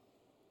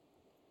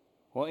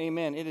Well,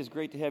 amen. It is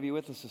great to have you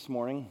with us this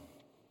morning.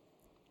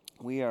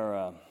 We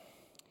are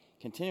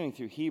continuing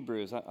through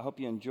Hebrews. I hope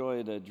you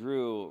enjoyed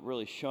Drew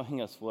really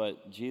showing us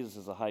what Jesus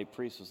as a high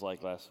priest was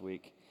like last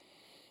week.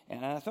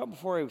 And I thought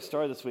before we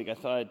started this week, I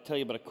thought I'd tell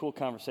you about a cool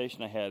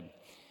conversation I had.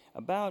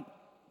 About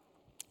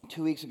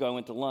 2 weeks ago, I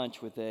went to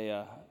lunch with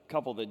a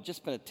couple that had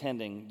just been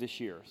attending this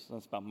year, so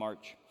that's about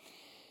March.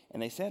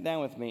 And they sat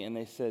down with me and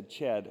they said,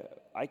 Chad,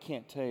 I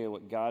can't tell you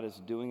what God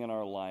is doing in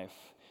our life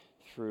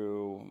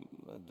through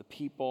the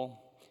people,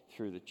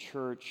 through the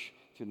church,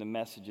 through the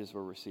messages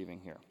we're receiving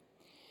here.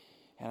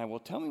 And I will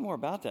tell me more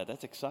about that.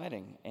 That's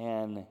exciting.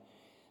 And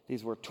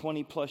these were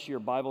 20-plus year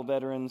Bible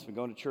veterans, been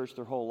going to church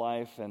their whole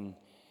life. And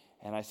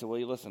I said,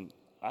 well, listen,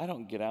 I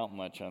don't get out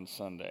much on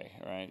Sunday,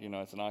 right? You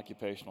know, it's an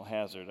occupational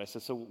hazard. I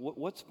said, so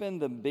what's been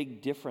the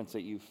big difference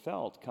that you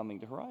felt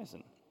coming to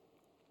Horizon?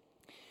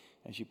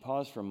 And she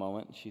paused for a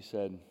moment, and she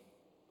said,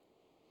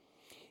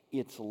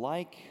 it's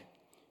like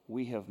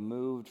we have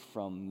moved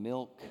from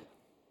milk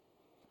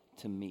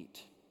to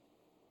meat.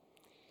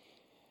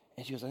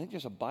 And she goes, I think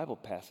there's a Bible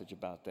passage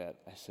about that.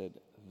 I said,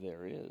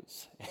 there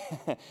is.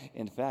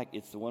 In fact,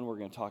 it's the one we're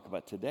going to talk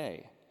about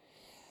today.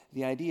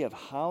 The idea of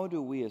how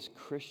do we as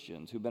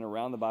Christians who've been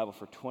around the Bible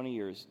for 20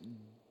 years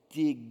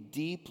dig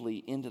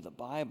deeply into the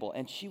Bible.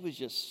 And she was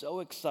just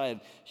so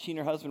excited. She and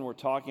her husband were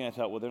talking. I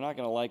thought, well, they're not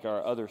going to like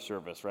our other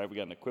service, right? We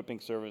got an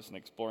equipping service, an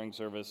exploring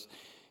service.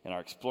 In our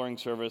exploring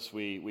service,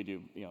 we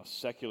do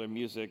secular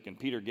music and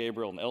Peter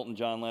Gabriel and Elton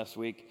John last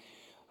week.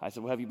 I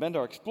said, well, have you been to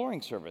our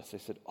exploring service? They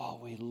said, oh,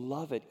 we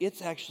love it.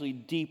 It's actually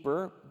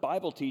deeper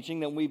Bible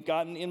teaching than we've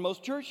gotten in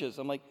most churches.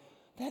 I'm like,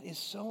 that is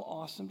so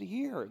awesome to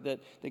hear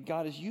that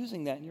God is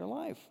using that in your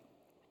life.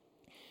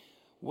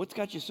 What's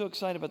got you so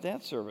excited about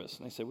that service?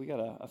 And they said, we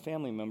got a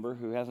family member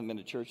who hasn't been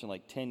to church in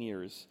like 10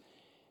 years,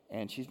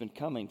 and she's been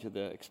coming to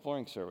the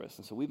exploring service.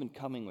 And so we've been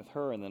coming with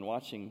her and then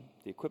watching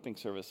the equipping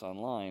service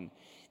online.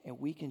 And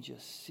we can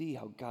just see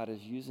how God is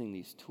using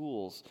these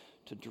tools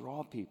to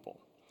draw people.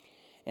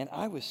 And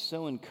I was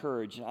so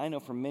encouraged. And I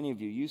know for many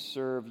of you, you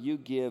serve, you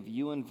give,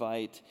 you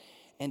invite.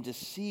 And to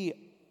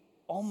see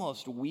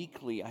almost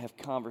weekly, I have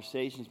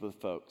conversations with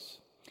folks.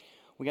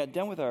 We got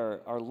done with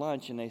our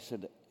lunch and they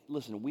said,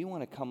 listen, we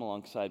want to come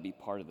alongside, be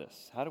part of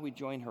this. How do we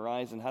join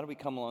Horizon? How do we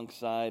come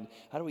alongside?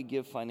 How do we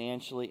give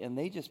financially? And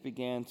they just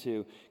began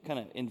to kind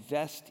of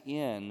invest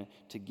in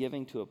to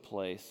giving to a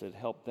place that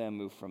helped them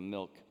move from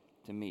milk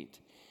to meat.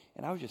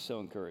 And I was just so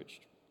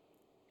encouraged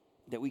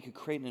that we could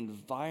create an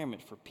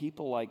environment for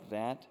people like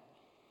that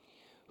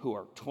who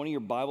are 20-year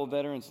Bible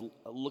veterans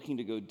looking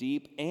to go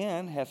deep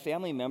and have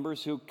family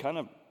members who kind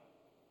of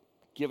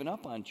given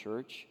up on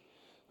church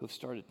who've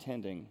started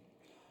attending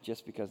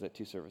just because of that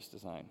two-service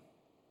design.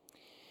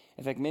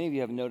 In fact, many of you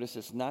have noticed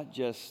it's not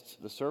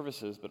just the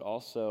services, but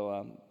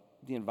also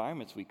the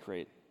environments we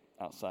create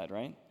outside,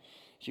 right?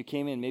 As you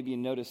came in, maybe you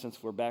noticed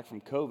since we're back from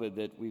COVID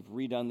that we've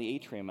redone the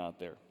atrium out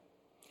there.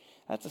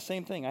 That's the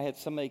same thing. I had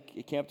somebody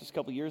came up to us a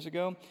couple years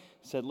ago,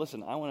 said,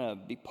 listen, I want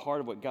to be part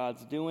of what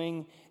God's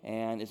doing,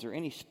 and is there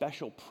any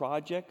special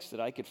projects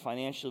that I could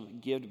financially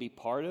give to be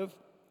part of?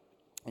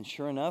 And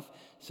sure enough,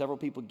 several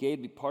people gave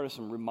to be part of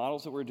some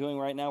remodels that we're doing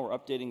right now. We're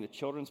updating the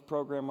children's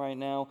program right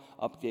now,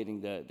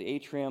 updating the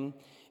atrium.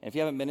 And if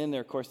you haven't been in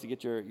there, of course, to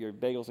get your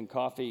bagels and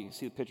coffee, you can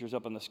see the pictures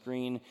up on the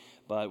screen.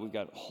 But we've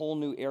got a whole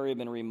new area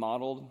been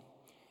remodeled.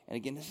 And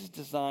again, this is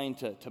designed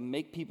to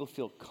make people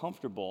feel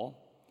comfortable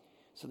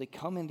so they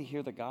come in to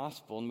hear the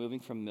gospel and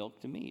moving from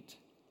milk to meat.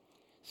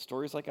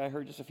 Stories like I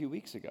heard just a few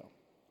weeks ago.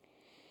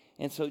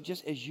 And so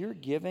just as you're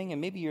giving,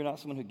 and maybe you're not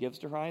someone who gives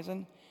to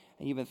Horizon,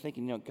 and you've been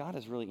thinking, God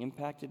has really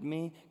impacted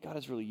me. God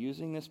is really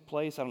using this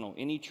place. I don't know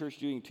any church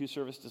doing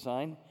two-service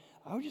design.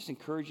 I would just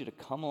encourage you to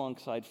come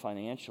alongside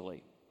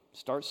financially.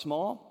 Start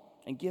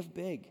small and give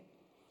big.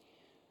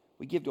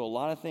 We give to a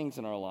lot of things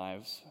in our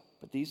lives,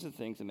 but these are the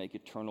things that make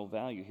eternal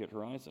value here at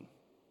Horizon.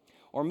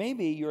 Or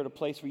maybe you're at a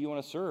place where you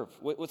want to serve.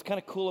 What's kind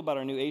of cool about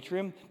our new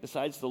atrium,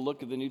 besides the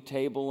look of the new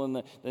table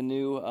and the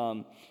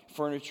new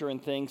furniture and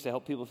things to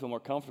help people feel more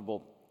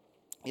comfortable,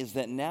 is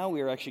that now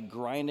we are actually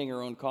grinding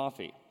our own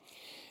coffee.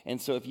 And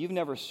so if you've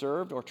never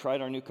served or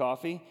tried our new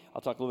coffee,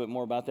 I'll talk a little bit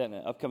more about that in the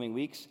upcoming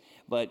weeks,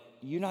 but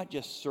you're not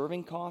just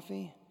serving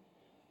coffee.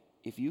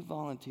 If you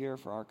volunteer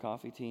for our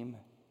coffee team,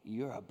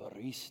 you're a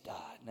barista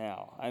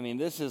now. I mean,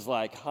 this is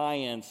like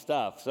high-end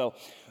stuff. So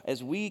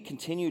as we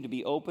continue to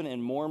be open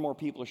and more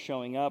people are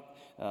showing up,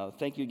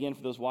 thank you again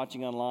for those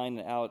watching online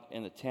and out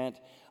in the tent.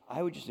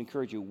 I would just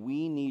encourage you,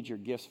 we need your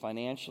gifts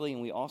financially,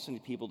 and we also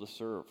need people to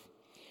serve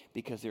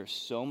because there are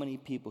so many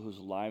people whose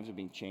lives are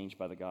being changed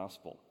by the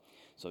gospel.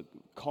 So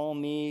call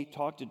me,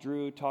 talk to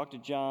Drew, talk to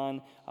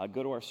John,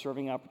 go to our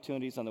serving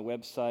opportunities on the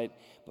website,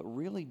 but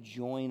really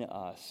join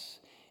us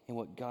in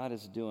what God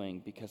is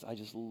doing, because I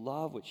just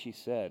love what she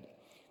said.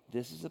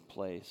 This is a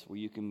place where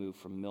you can move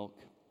from milk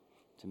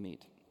to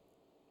meat.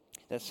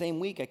 That same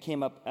week, I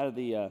came up out of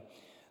the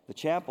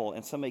chapel,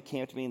 and somebody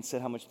came up to me and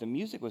said how much the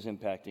music was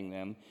impacting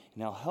them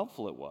and how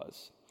helpful it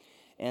was.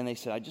 And they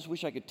said, I just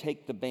wish I could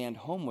take the band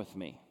home with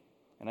me.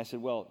 And I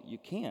said, well, you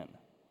can.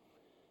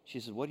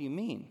 She said, what do you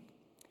mean?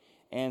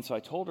 And so I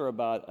told her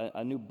about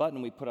a new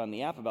button we put on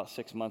the app about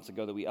 6 months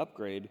ago that we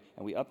upgrade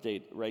and we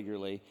update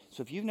regularly.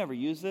 So if you've never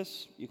used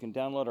this, you can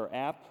download our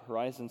app,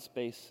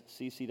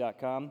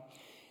 horizonspacecc.com.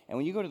 And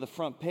when you go to the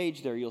front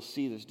page there, you'll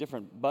see there's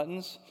different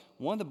buttons.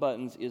 One of the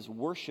buttons is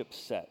worship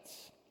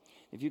sets.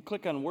 If you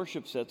click on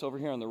worship sets over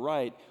here on the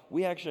right,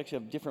 we actually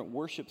have different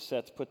worship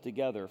sets put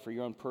together for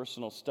your own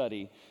personal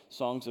study.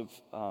 Songs of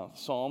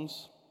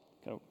Psalms,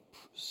 kind of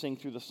sing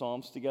through the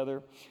Psalms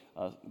together.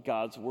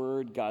 God's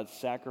Word, God's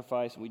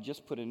Sacrifice. We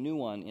just put a new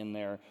one in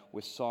there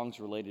with songs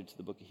related to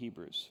the book of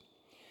Hebrews.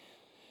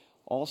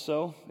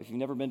 Also, if you've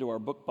never been to our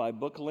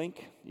book-by-book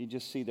link, you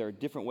just see there are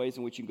different ways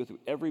in which you can go through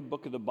every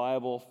book of the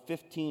Bible,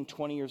 15,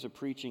 20 years of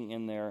preaching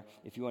in there,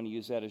 if you want to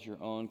use that as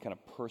your own kind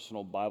of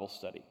personal Bible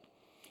study.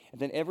 And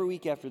then every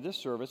week after this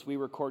service, we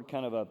record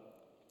kind of a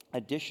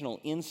additional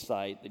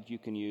insight that you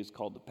can use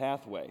called the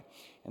Pathway,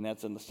 and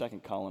that's in the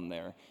second column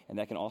there, and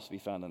that can also be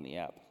found on the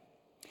app.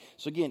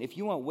 So again, if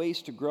you want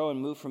ways to grow and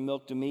move from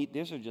milk to meat,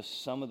 these are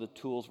just some of the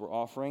tools we're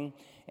offering.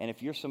 And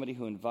if you're somebody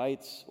who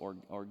invites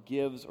or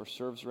gives or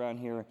serves around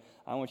here,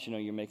 I want you to know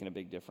you're making a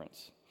big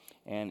difference.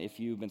 And if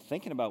you've been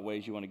thinking about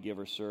ways you want to give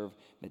or serve,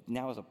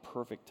 now is a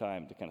perfect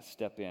time to kind of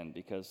step in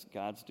because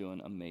God's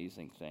doing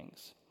amazing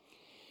things.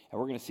 And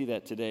we're going to see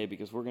that today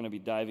because we're going to be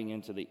diving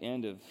into the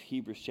end of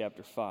Hebrews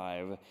chapter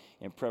 5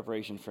 in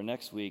preparation for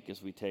next week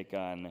as we take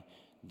on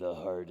the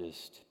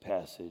hardest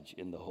passage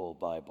in the whole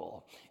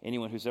Bible.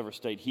 Anyone who's ever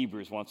studied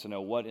Hebrews wants to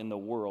know what in the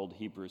world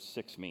Hebrews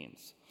 6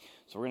 means.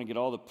 So we're going to get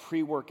all the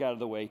pre-work out of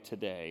the way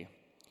today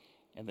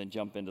and then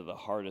jump into the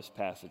hardest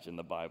passage in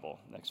the Bible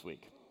next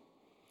week.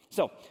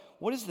 So,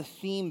 what has the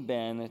theme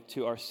been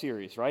to our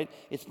series, right?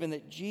 It's been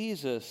that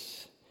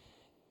Jesus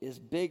is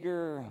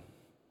bigger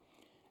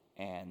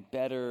and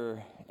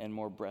better and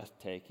more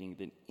breathtaking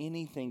than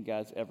anything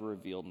God's ever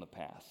revealed in the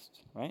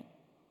past, right?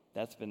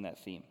 That's been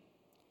that theme.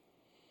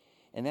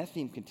 And that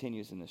theme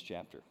continues in this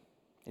chapter,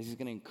 as he's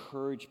going to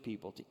encourage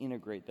people to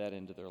integrate that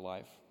into their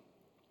life.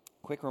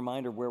 Quick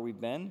reminder of where we've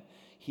been.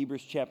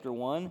 Hebrews chapter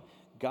 1,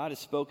 God has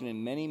spoken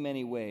in many,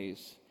 many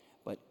ways,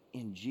 but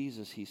in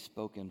Jesus he's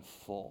spoken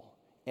full.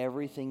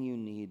 Everything you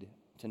need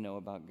to know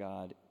about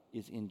God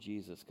is in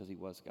Jesus because he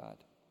was God.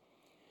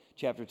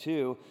 Chapter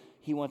 2,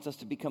 he wants us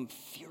to become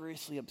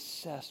furiously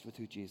obsessed with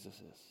who Jesus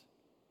is.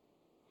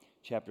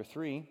 Chapter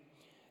 3,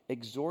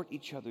 exhort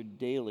each other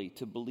daily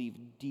to believe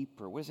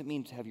deeper. What does it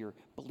mean to have your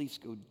beliefs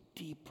go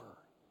deeper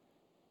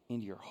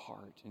into your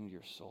heart, into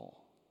your soul?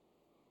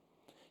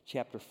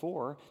 Chapter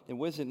 4, then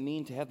what does it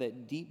mean to have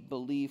that deep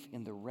belief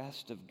in the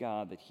rest of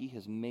God, that he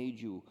has made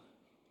you,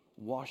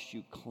 washed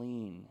you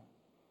clean?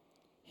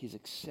 He's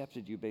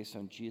accepted you based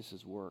on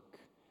Jesus' work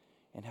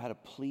and how to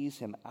please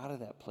him out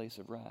of that place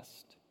of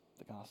rest,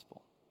 the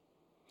gospel.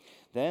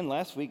 Then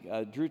last week,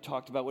 Drew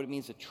talked about what it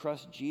means to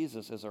trust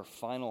Jesus as our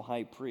final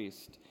high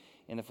priest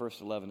in the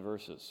first 11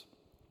 verses.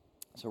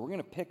 So we're going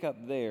to pick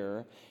up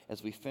there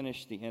as we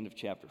finish the end of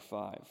chapter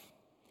 5.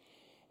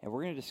 And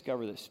we're going to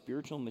discover that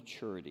spiritual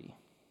maturity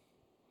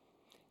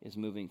is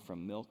moving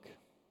from milk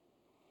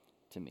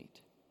to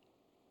meat.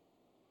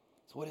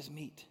 So what is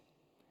meat?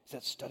 Is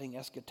that studying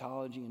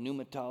eschatology and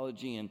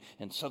pneumatology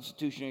and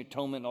substitutionary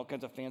atonement and all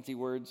kinds of fancy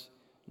words?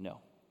 No.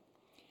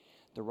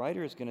 The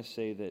writer is going to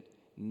say that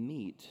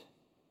meat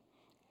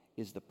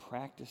is the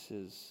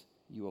practices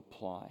you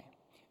apply.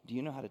 Do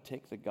you know how to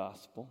take the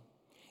gospel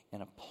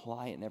and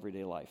apply it in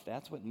everyday life?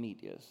 That's what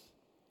meat is.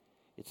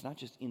 It's not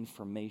just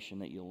information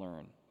that you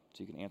learn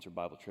so you can answer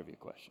Bible trivia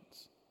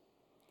questions.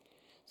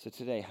 So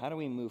today, how do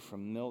we move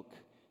from milk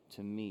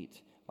to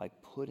meat? By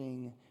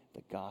putting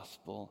the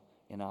gospel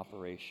in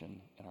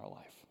operation in our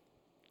life.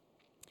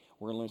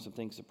 We're going to learn some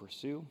things to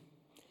pursue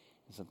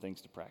and some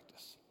things to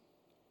practice.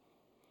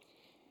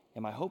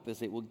 And my hope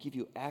is it will give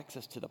you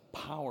access to the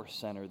power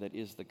center that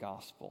is the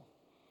gospel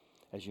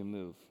as you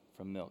move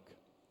from milk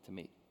to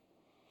meat.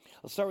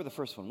 Let's start with the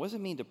first one. What does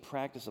it mean to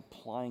practice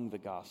applying the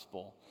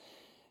gospel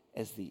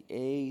as the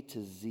A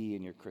to Z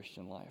in your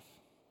Christian life,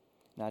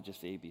 not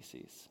just the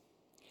ABCs?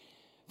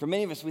 For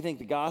many of us, we think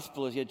the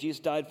gospel is, yeah, Jesus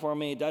died for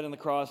me, died on the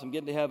cross, I'm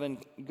getting to heaven,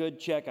 good,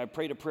 check, I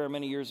prayed a prayer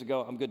many years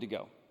ago, I'm good to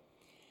go.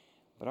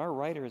 But our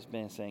writer has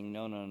been saying,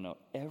 no.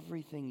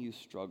 Everything you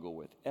struggle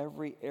with,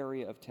 every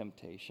area of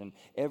temptation,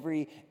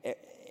 every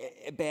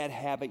bad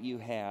habit you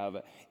have,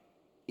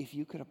 if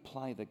you could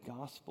apply the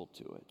gospel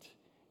to it,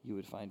 you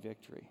would find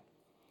victory.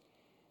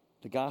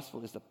 The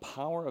gospel is the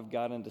power of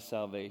God unto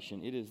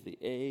salvation. It is the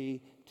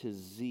A to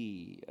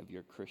Z of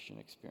your Christian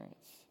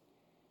experience.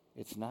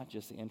 It's not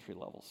just the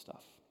entry-level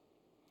stuff.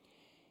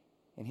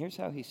 And here's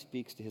how he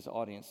speaks to his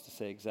audience to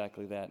say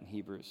exactly that in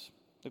Hebrews.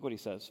 Look what he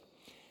says.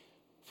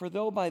 For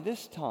though by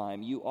this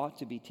time you ought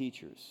to be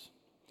teachers,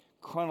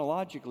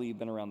 chronologically you've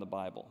been around the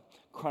Bible,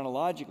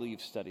 chronologically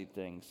you've studied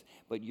things,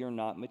 but you're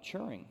not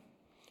maturing.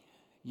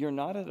 You're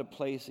not at a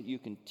place that you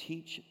can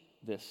teach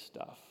this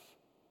stuff.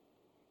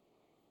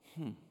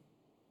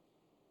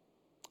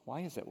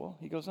 Why is that? Well,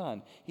 he goes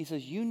on. He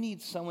says, you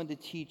need someone to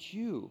teach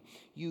you.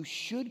 You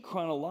should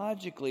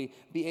chronologically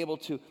be able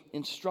to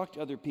instruct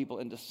other people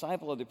and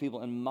disciple other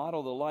people and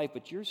model the life,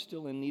 but you're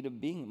still in need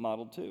of being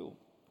modeled too.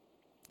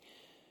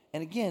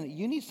 And again,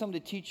 you need someone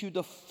to teach you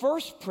the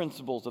first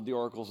principles of the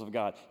oracles of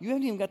God. You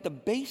haven't even got the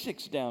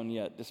basics down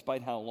yet,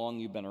 despite how long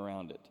you've been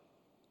around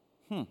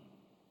it.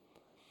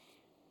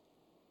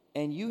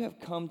 And you have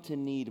come to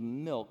need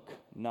milk,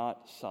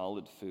 not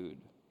solid food.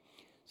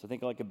 So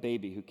think like a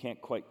baby who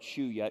can't quite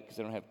chew yet because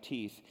they don't have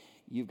teeth.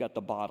 You've got the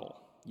bottle.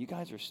 You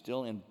guys are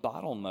still in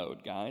bottle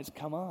mode, guys.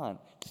 Come on.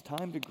 It's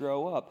time to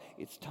grow up.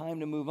 It's time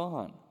to move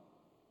on.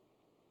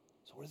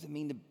 So what does it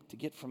mean to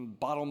get from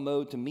bottle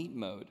mode to meat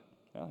mode?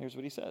 Well, here's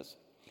what he says.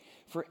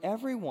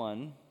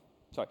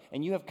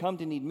 And you have come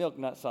to need milk,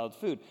 not solid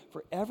food.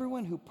 For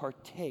everyone who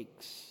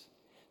partakes,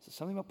 so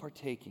something about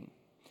partaking,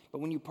 but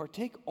when you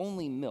partake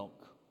only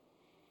milk,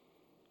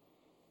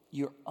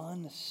 you're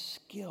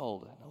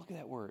unskilled. Now look at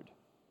that word.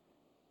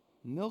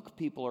 Milk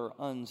people are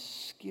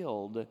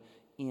unskilled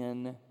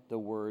in the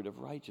word of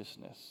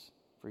righteousness,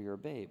 for you're a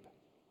babe.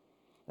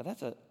 Now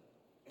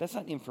that's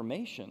not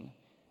information,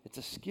 it's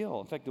a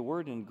skill. In fact, the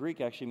word in Greek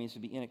actually means to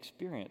be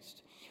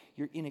inexperienced.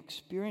 You're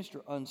inexperienced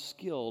or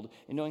unskilled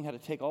in knowing how to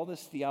take all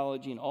this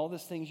theology and all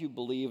these things you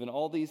believe and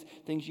all these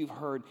things you've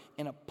heard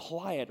and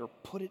apply it or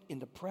put it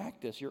into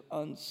practice. You're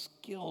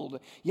unskilled.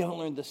 You haven't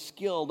learned the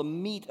skill, the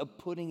meat of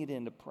putting it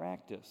into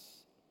practice.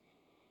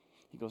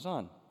 He goes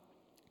on.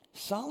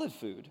 Solid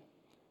food,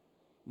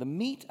 the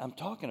meat I'm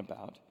talking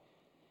about,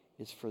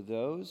 is for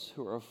those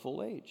who are of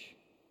full age.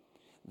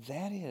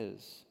 That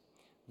is,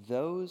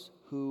 those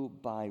who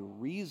by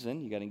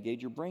reason, you got to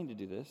engage your brain to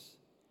do this,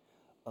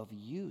 of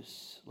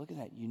use. Look at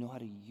that. You know how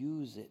to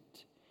use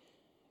it.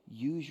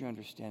 Use your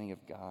understanding of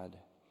God.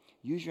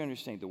 Use your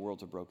understanding the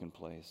world's a broken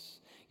place.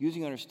 Use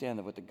your understanding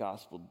of what the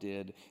gospel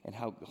did and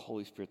how the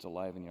Holy Spirit's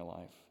alive in your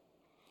life.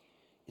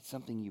 It's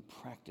something you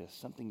practice,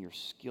 something you're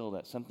skilled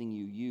at, something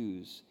you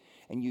use.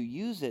 And you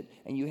use it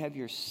and you have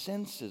your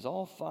senses,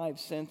 all 5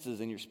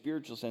 senses and your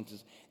spiritual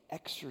senses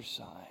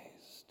exercised.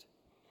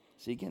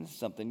 See, again, it's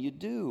something you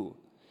do.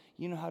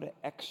 You know how to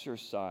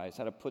exercise,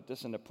 how to put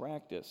this into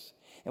practice.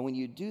 And when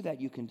you do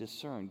that, you can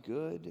discern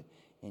good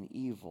and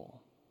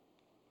evil.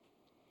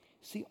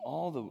 See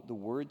all the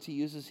words he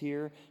uses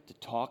here to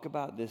talk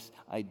about this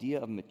idea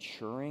of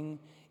maturing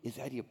is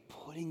the idea of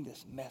putting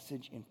this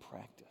message in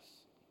practice.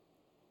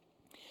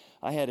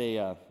 I had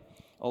a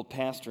old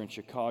pastor in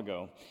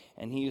Chicago,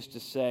 and he used to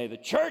say, the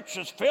church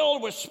is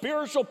filled with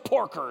spiritual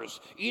porkers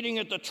eating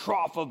at the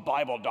trough of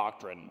Bible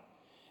doctrine.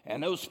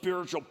 And those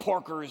spiritual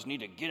porkers need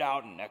to get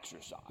out and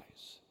exercise.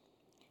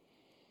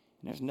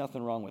 And there's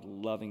nothing wrong with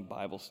loving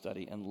Bible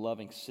study and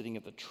loving sitting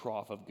at the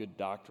trough of good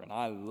doctrine.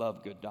 I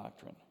love good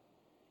doctrine.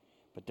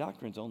 But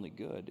doctrine's only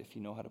good if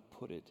you know how to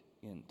put it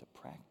into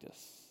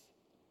practice.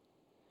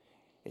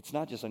 It's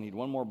not just I need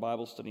one more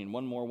Bible study and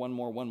one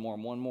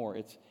more.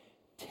 It's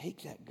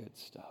take that good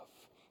stuff,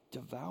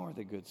 devour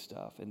the good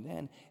stuff, and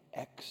then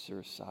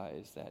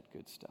exercise that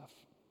good stuff.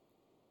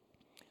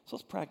 So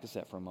let's practice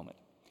that for a moment.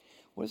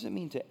 What does it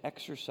mean to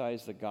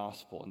exercise the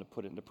gospel and to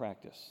put it into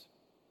practice?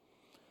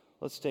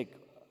 Let's take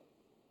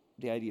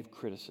the idea of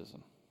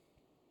criticism.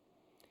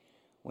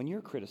 When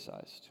you're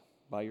criticized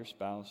by your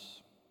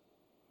spouse,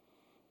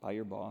 by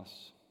your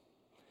boss,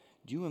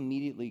 do you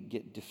immediately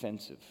get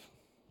defensive?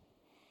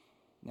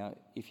 Now,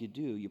 if you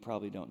do, you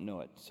probably don't know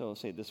it. So I'll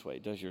say it this way.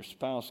 Does your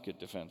spouse get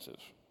defensive?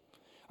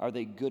 Are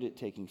they good at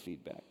taking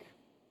feedback?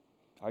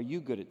 Are you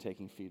good at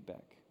taking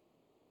feedback?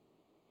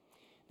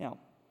 Now,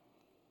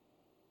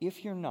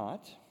 if you're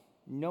not,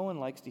 no one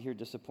likes to hear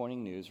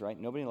disappointing news, right?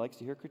 Nobody likes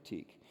to hear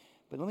critique.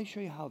 But let me show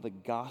you how the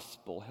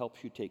gospel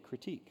helps you take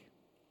critique.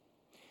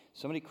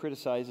 Somebody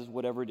criticizes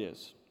whatever it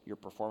is. Your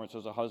performance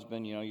as a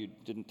husband, you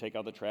didn't take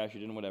out the trash, you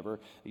didn't whatever.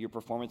 Your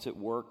performance at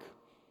work.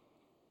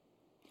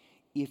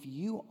 If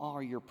you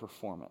are your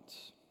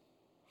performance,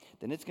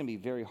 then it's going to be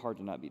very hard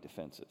to not be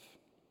defensive,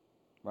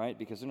 right?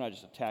 Because they're not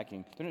just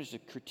attacking, they're not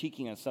just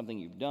critiquing on something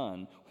you've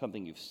done,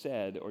 something you've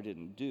said or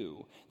didn't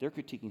do. They're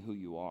critiquing who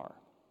you are.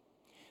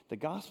 The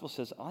gospel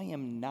says, I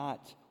am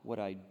not what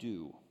I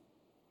do.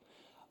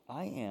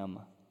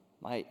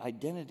 My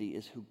identity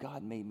is who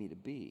God made me to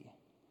be.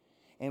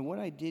 And what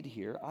I did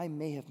here, I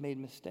may have made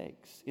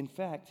mistakes. In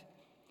fact,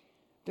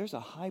 there's a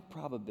high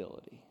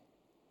probability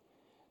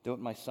that what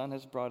my son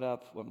has brought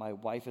up, what my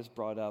wife has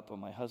brought up, what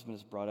my husband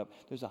has brought up,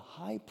 there's a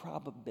high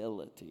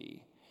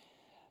probability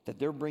that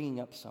they're bringing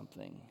up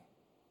something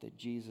that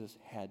Jesus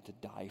had to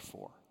die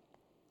for.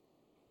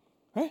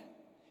 Right?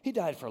 He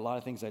died for a lot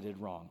of things I did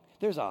wrong.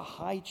 There's a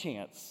high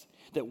chance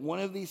that one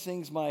of these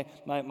things my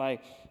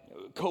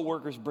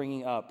co-worker's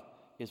bringing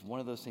up is one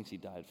of those things he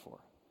died for.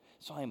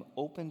 So I'm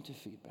open to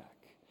feedback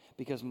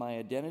because my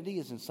identity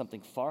is in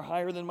something far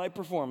higher than my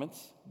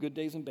performance, good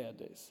days and bad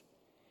days.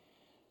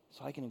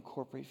 So I can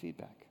incorporate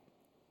feedback.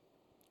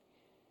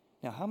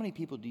 Now, how many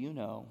people do you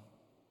know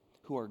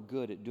who are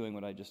good at doing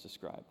what I just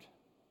described?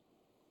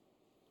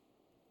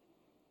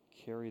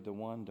 Carry the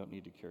one, don't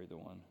need to carry the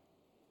one.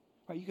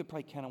 Right, you could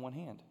probably count on one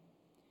hand.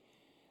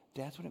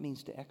 That's what it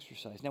means to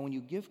exercise. Now, when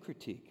you give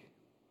critique,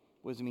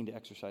 what does it mean to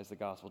exercise the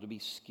gospel, to be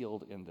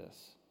skilled in this?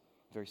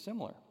 Very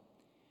similar.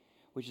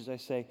 Which is, I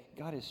say,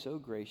 God is so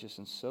gracious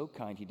and so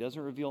kind. He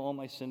doesn't reveal all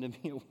my sin to me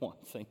at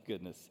once, thank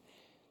goodness.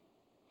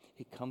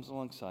 He comes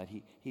alongside.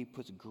 He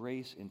puts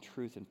grace and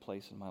truth in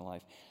place in my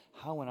life.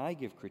 How, when I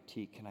give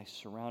critique, can I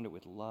surround it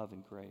with love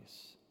and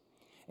grace?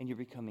 And you're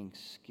becoming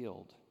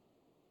skilled.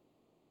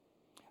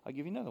 I'll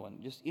give you another one.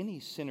 Just any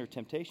sin or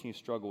temptation you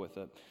struggle with,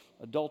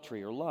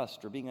 adultery or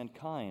lust or being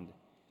unkind.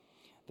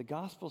 The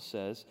gospel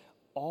says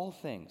all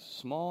things,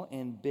 small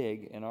and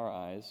big in our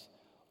eyes,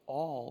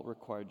 all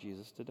require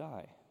Jesus to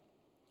die.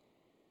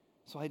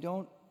 So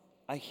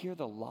I hear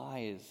the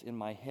lies in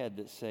my head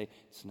that say,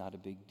 it's not a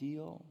big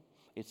deal.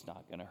 It's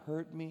not going to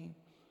hurt me.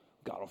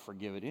 God will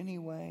forgive it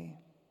anyway.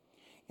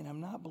 And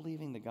I'm not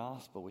believing the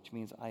gospel, which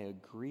means I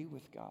agree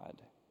with God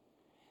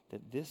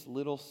that this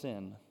little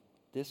sin,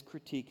 this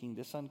critiquing,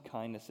 this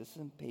unkindness, this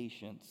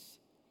impatience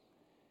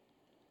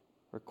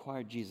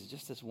required Jesus.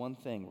 Just this one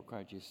thing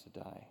required Jesus to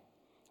die.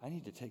 I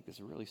need to take this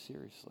really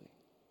seriously.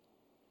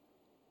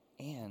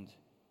 And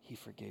he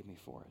forgave me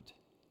for it.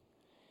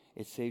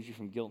 It saves you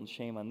from guilt and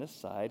shame on this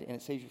side, and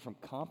it saves you from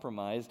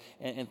compromise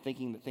and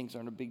thinking that things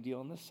aren't a big deal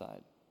on this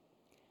side.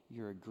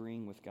 You're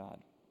agreeing with God.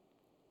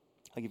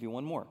 I'll give you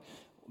one more.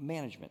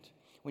 Management.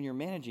 When you're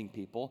managing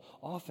people,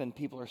 often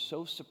people are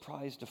so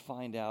surprised to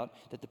find out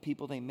that the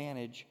people they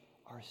manage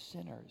are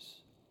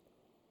sinners.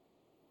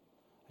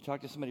 I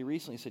talked to somebody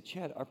recently and said,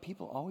 Chad, are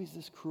people always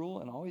this cruel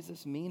and always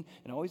this mean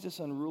and always this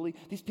unruly?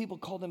 These people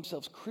call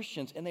themselves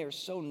Christians and they are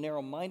so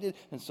narrow-minded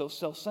and so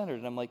self-centered.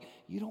 And I'm like,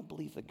 you don't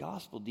believe the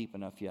gospel deep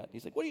enough yet.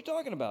 He's like, what are you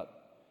talking about?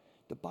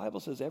 The Bible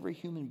says every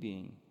human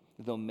being,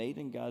 though made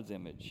in God's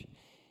image,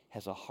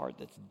 has a heart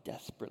that's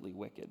desperately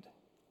wicked.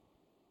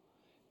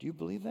 Do you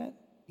believe that?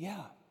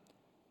 Yeah.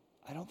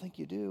 I don't think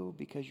you do,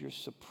 because you're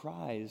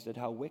surprised at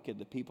how wicked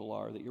the people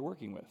are that you're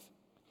working with.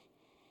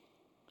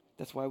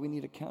 That's why we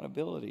need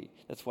accountability.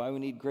 That's why we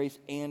need grace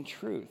and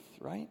truth,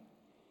 right?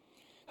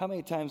 How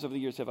many times over the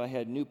years have I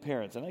had new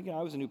parents, and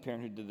I was a new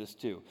parent who did this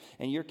too,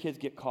 and your kids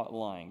get caught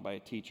lying by a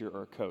teacher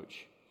or a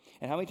coach.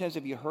 And how many times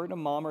have you heard a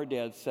mom or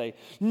dad say,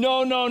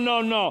 no,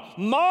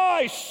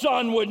 my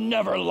son would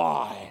never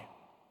lie?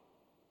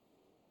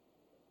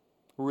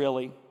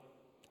 Really?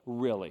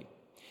 Really?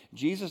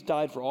 Jesus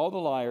died for all the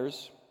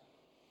liars,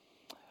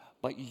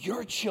 but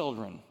your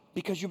children,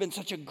 because you've been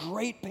such a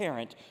great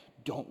parent,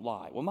 don't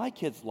lie. Well, my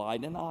kids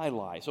lied and I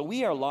lie. So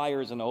we are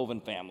liars in the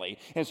Oven family.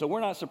 And so we're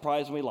not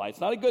surprised when we lie.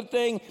 It's not a good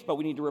thing, but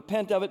we need to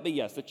repent of it. But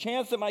yes, the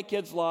chance that my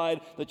kids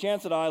lied, the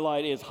chance that I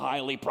lied is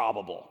highly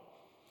probable.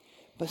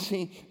 But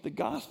see, the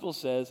gospel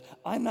says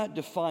I'm not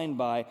defined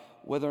by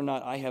whether or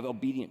not I have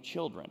obedient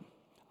children.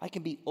 I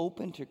can be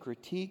open to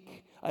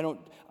critique. I don't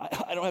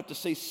have to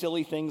say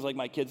silly things like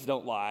my kids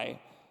don't lie,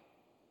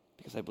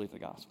 because I believe the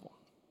gospel.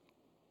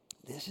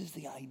 This is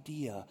the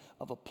idea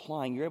of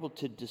applying. You're able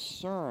to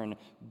discern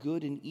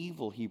good and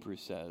evil,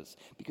 Hebrews says,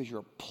 because you're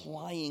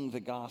applying the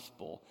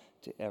gospel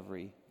to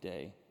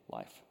everyday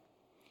life.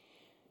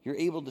 You're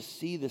able to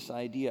see this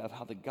idea of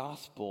how the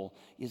gospel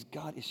is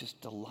God is just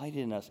delighted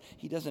in us.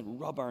 He doesn't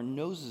rub our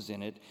noses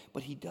in it,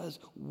 but he does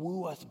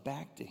woo us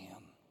back to him.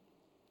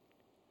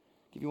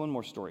 I'll give you one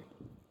more story.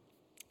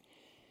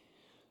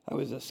 I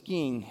was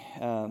skiing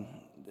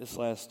this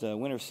last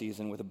winter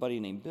season with a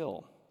buddy named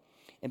Bill.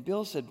 And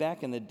Bill said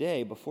back in the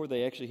day, before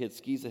they actually had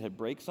skis that had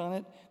brakes on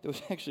it, there was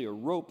actually a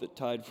rope that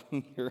tied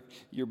from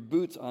your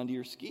boots onto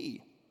your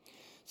ski.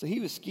 So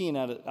he was skiing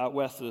out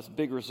west of this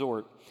big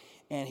resort,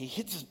 and he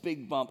hits this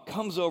big bump,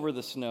 comes over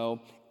the snow,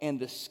 and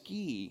the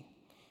ski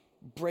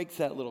breaks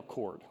that little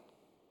cord.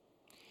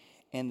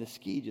 And the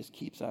ski just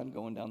keeps on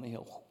going down the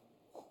hill.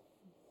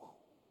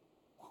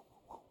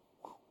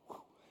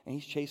 And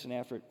he's chasing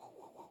after it,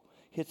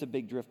 hits a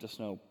big drift of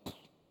snow.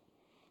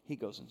 He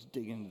goes and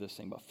digging into this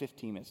thing about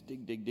 15 minutes.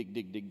 Dig.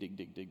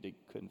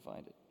 Couldn't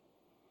find it.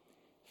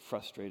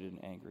 Frustrated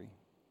and angry.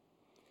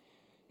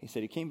 He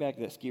said he came back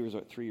to that ski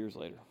resort 3 years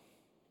later.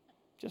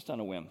 Just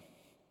on a whim.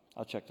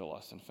 I'll check the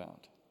lost and found.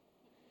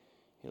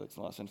 He looks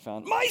lost and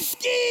found. My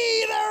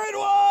ski! There it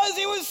was!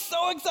 He was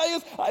so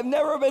excited. I've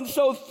never been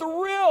so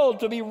thrilled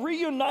to be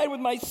reunited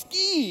with my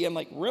ski. I'm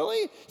like,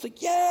 really? It's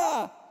like,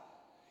 yeah.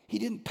 He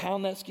didn't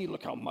pound that ski.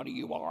 Look how muddy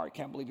you are. I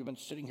can't believe you've been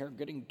sitting here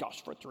getting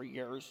dust for 3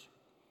 years.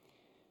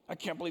 I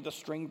can't believe the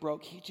string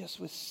broke. He just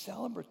was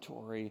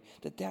celebratory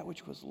that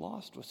which was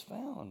lost was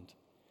found.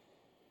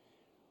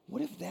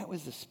 What if that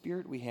was the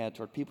spirit we had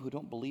toward people who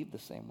don't believe the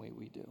same way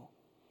we do?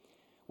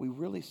 We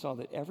really saw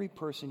that every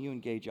person you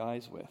engage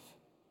eyes with,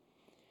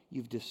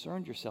 you've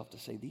discerned yourself to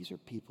say, these are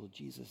people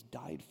Jesus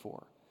died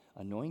for.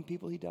 Annoying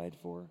people he died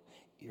for,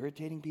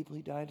 irritating people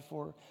he died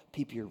for,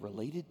 people you're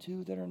related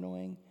to that are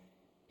annoying,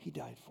 he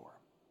died for.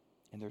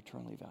 And they're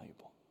eternally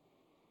valuable.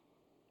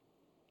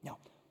 Now,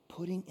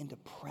 putting into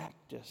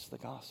practice the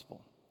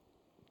gospel.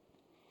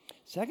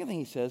 Second thing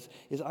he says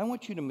is, I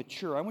want you to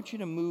mature. I want you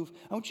to move.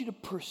 I want you to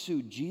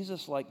pursue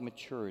Jesus-like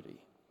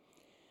maturity.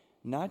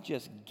 Not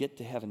just get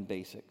to heaven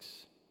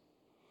basics.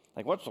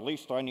 Like, what's the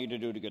least I need to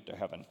do to get to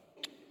heaven?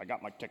 I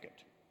got my ticket.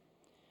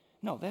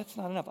 No, that's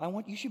not enough.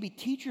 You should be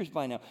teachers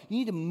by now. You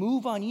need to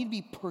move on. You need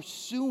to be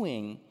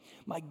pursuing.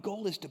 My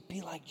goal is to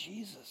be like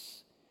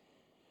Jesus.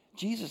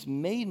 Jesus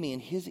made me in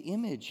his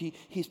image.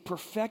 He's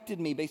perfected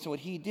me based on what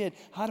he did.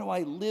 How do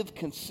I live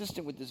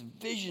consistent with this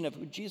vision of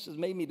who Jesus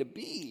made me to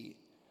be?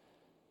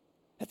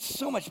 That's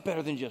so much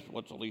better than just,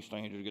 what's the least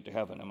I need to do to get to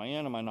heaven? Am I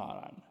in, am I not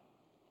on?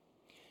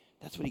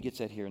 That's what he gets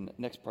at here in the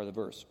next part of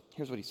the verse.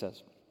 Here's what he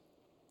says.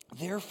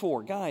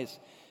 Therefore, guys,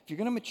 if you're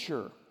going to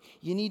mature,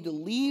 you need to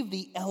leave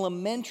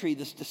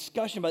this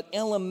discussion about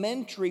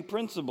elementary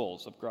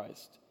principles of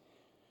Christ.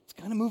 It's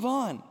got to move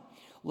on.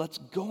 Let's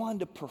go on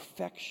to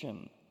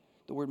perfection.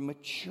 The word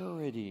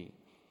maturity.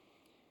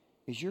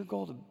 Is your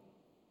goal to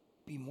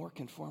be more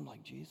conformed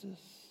like Jesus?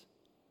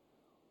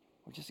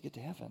 Or just to get to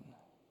heaven?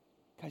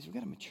 Guys, we've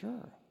got to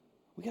mature.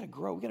 We've got to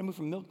grow. We've got to move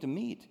from milk to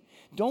meat.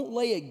 Don't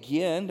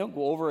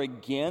go over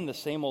again the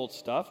same old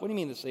stuff. What do you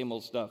mean the same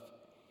old stuff?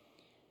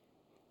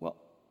 Well,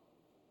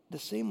 the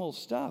same old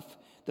stuff.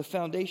 The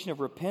foundation of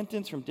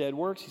repentance from dead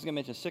works. He's going to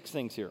mention 6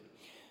 things here.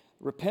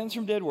 Repentance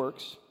from dead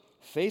works,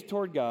 faith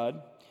toward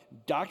God,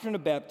 doctrine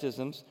of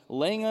baptisms,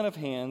 laying on of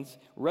hands,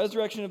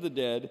 resurrection of the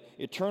dead,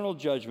 eternal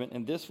judgment,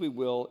 and this we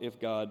will if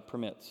God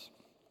permits.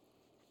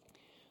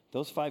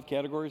 Those 5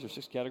 categories or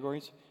 6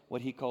 categories,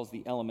 what he calls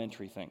the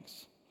elementary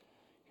things.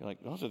 You're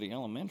like, those are the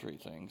elementary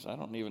things. I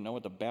don't even know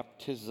what the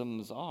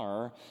baptisms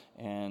are.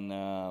 And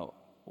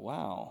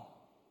wow.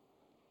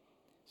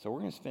 So we're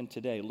going to spend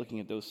today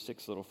looking at those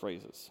 6 little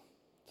phrases.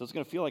 So it's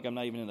going to feel like I'm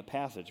not even in the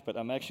passage, but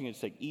I'm actually going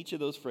to take each of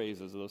those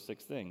phrases, of those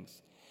 6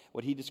 things,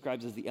 what he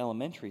describes as the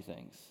elementary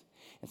things,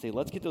 and say,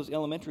 let's get those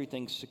elementary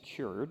things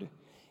secured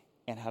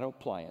and how to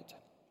apply it.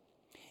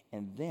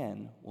 And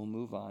then we'll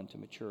move on to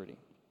maturity.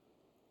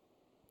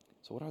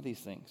 So what are these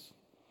things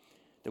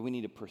that we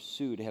need to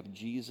pursue to have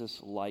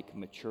Jesus-like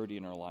maturity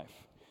in our life?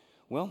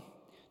 Well,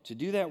 to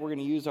do that, we're going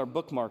to use our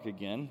bookmark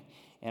again.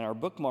 And our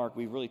bookmark,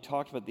 we've really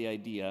talked about the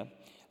idea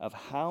of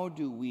how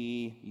do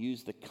we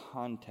use the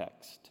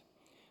context.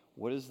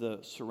 What does the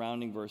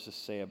surrounding verses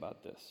say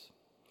about this?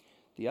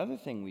 The other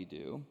thing we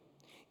do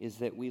is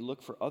that we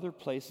look for other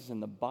places in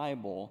the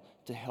Bible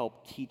to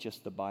help teach us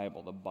the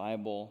Bible. The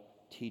Bible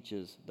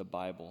teaches the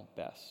Bible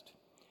best.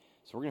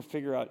 So we're going to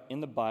figure out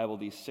in the Bible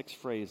these 6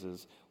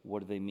 phrases, what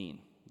do they mean?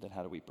 Then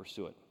how do we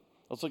pursue it?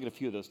 Let's look at a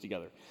few of those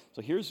together.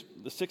 So here's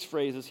the 6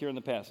 phrases here in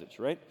the passage,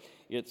 right?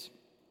 It's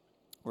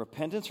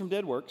repentance from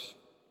dead works,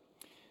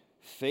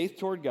 faith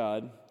toward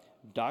God,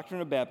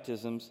 doctrine of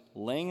baptisms,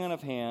 laying on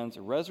of hands,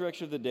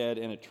 resurrection of the dead,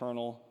 and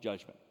eternal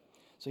judgment.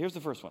 So here's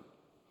the first one.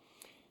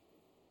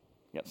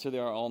 Yeah, so they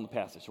are all in the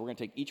passage. So we're going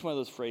to take each one of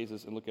those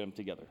phrases and look at them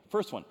together.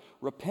 First one,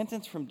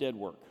 repentance from dead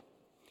work.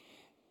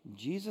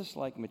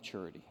 Jesus-like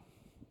maturity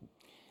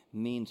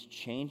means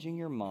changing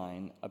your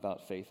mind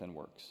about faith and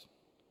works.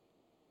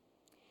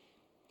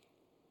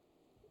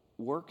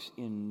 Works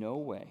in no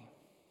way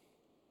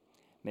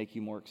make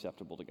you more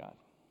acceptable to God.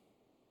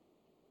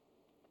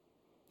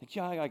 Like,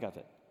 yeah, I got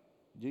that.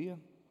 Do you?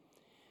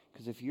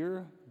 Because if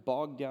you're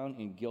bogged down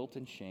in guilt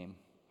and shame,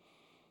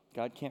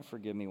 God can't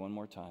forgive me one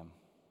more time.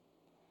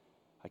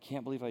 I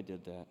can't believe I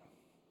did that.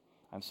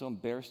 I'm so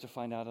embarrassed to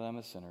find out that I'm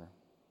a sinner.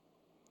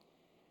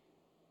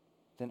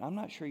 Then I'm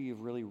not sure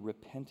you've really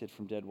repented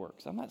from dead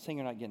works. I'm not saying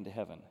you're not getting to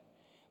heaven.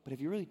 But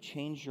if you really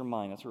changed your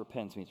mind, that's what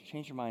repentance means.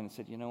 Change your mind and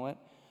said, you know what?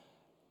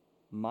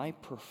 My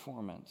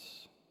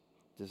performance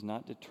does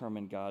not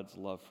determine God's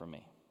love for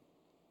me.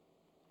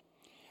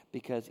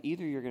 Because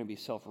either you're going to be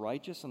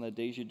self-righteous on the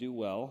days you do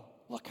well.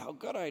 Look how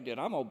good I did.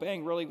 I'm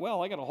obeying really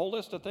well. I got a whole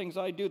list of things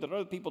I do that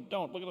other people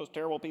don't. Look at those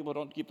terrible people who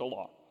don't keep the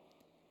law.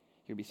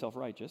 You're going to be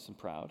self-righteous and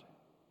proud.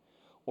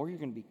 Or you're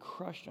going to be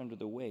crushed under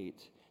the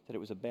weight that it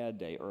was a bad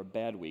day or a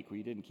bad week where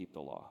you didn't keep the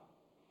law.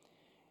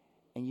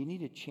 And you need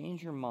to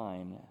change your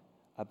mind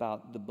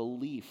about the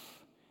belief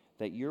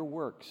that your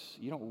works,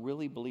 you don't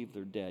really believe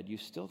they're dead. You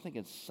still think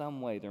in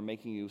some way they're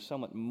making you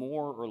somewhat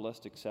more or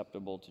less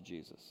acceptable to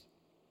Jesus.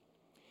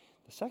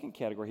 The second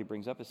category he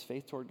brings up is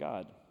faith toward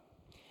God.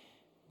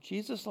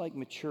 Jesus-like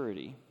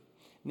maturity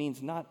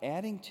means not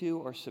adding to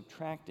or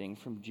subtracting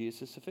from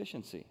Jesus'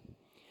 sufficiency.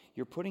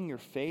 You're putting your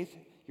faith,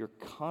 your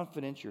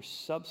confidence, your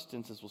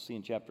substance, as we'll see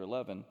in chapter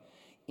 11,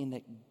 in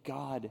that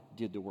God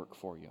did the work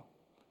for you.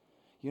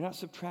 You're not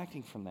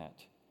subtracting from that.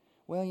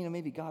 Well,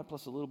 maybe God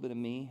plus a little bit of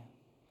me.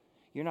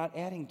 You're not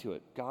adding to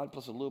it. God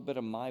plus a little bit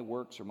of my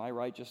works or my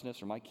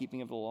righteousness or my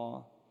keeping of the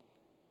law.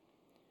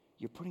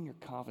 You're putting your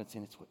confidence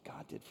in it's what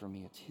God did for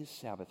me. It's his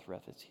Sabbath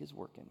rest. It's his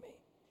work in me.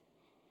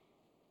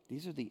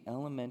 These are the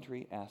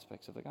elementary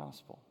aspects of the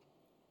gospel.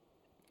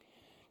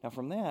 Now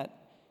from that,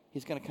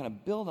 he's going to kind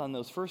of build on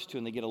those first 2,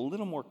 and they get a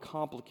little more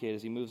complicated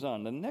as he moves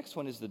on. The next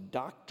one is the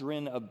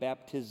doctrine of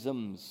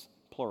baptisms,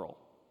 plural.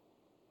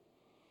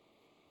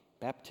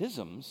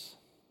 Baptisms?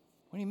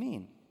 What do you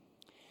mean?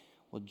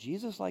 Well,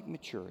 Jesus-like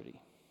maturity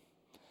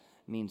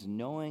means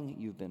knowing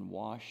you've been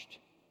washed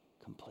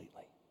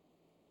completely.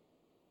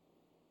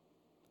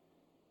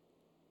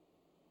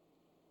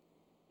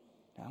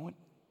 Now, I want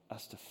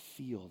us to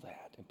feel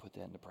that and put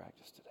that into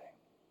practice today.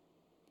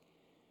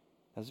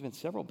 There's been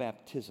several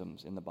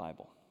baptisms in the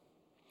Bible.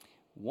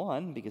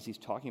 One, because he's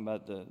talking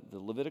about the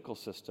Levitical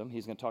system,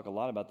 he's going to talk a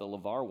lot about the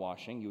lavar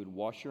washing. You would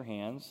wash your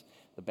hands,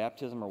 the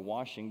baptism or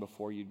washing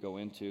before you'd go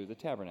into the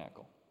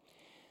tabernacle.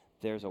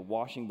 There's a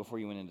washing before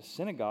you went into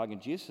synagogue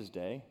in Jesus'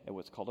 day at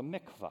what's called a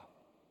mikvah.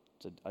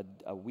 It's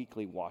a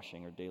weekly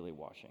washing or daily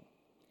washing.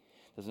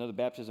 There's another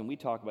baptism we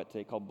talk about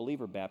today called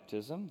believer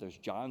baptism. There's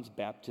John's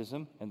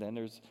baptism, and then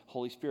there's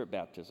Holy Spirit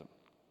baptism.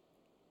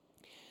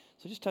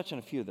 So just touch on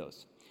a few of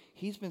those.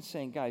 He's been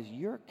saying, guys,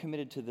 you're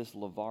committed to this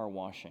lavar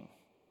washing.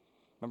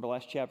 Remember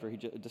last chapter,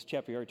 this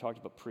chapter he already talked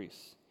about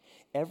priests.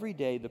 Every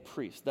day the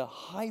priests, the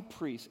high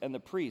priest and the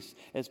priests,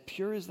 as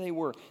pure as they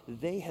were,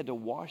 they had to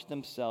wash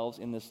themselves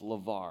in this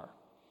lavar.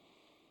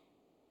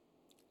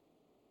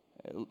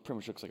 It pretty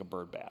much looks like a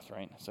bird bath,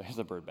 right? So here's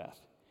a bird bath.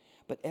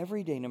 But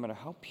every day, no matter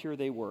how pure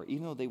they were,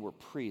 even though they were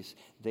priests,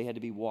 they had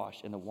to be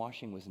washed, and the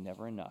washing was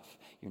never enough.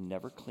 You're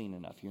never clean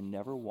enough. You're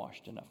never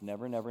washed enough.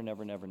 Never, never,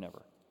 never, never,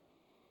 never.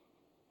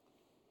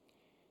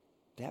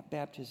 That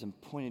baptism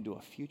pointed to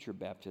a future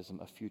baptism,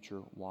 a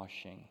future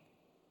washing.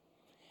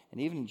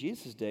 And even in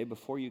Jesus' day,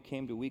 before you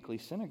came to weekly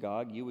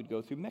synagogue, you would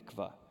go through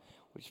mikvah,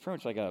 which is pretty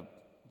much like a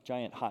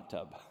giant hot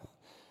tub,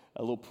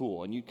 a little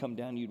pool. And you'd come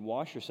down and you'd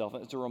wash yourself.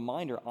 It's a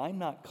reminder, I'm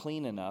not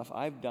clean enough.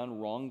 I've done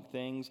wrong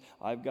things.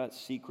 I've got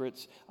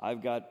secrets.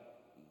 I've got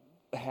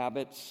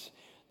habits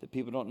that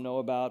people don't know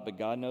about, but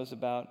God knows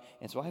about.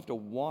 And so I have to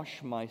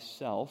wash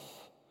myself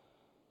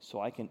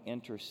so I can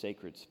enter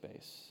sacred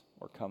space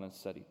or come and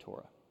study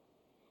Torah.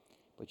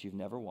 But you've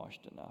never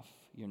washed enough.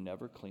 You're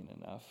never clean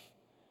enough.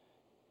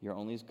 You're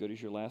only as good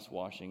as your last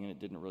washing, and it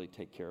didn't really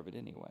take care of it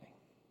anyway.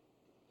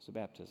 So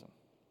baptism.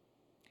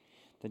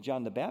 Then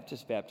John the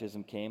Baptist's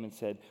baptism came and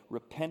said,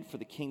 repent, for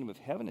the kingdom of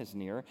heaven is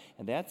near.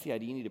 And that's the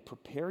idea. You need to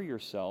prepare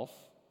yourself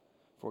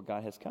for what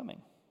God has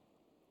coming.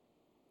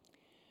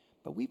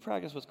 But we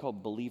practice what's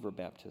called believer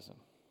baptism.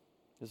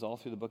 This is all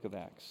through the book of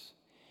Acts.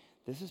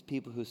 This is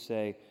people who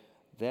say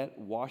that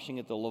washing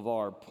at the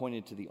lavar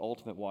pointed to the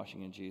ultimate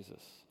washing in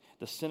Jesus.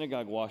 The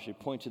synagogue washing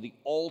pointed to the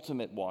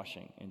ultimate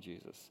washing in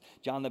Jesus.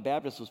 John the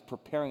Baptist was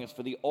preparing us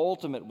for the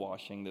ultimate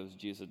washing that was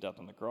Jesus' death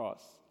on the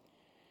cross.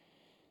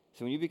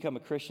 So when you become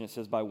a Christian, it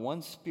says, by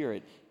one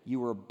Spirit,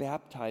 you were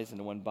baptized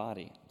into one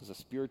body. There's a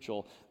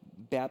spiritual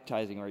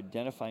baptizing or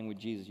identifying with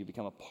Jesus. You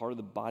become a part of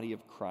the body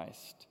of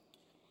Christ.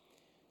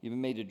 You've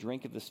been made to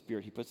drink of the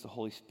Spirit. He puts the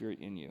Holy Spirit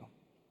in you.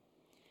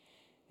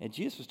 And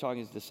Jesus was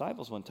talking to his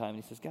disciples one time,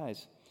 and he says,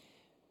 guys,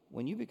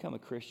 when you become a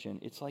Christian,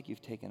 it's like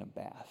you've taken a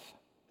bath.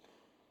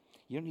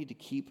 You don't need to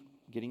keep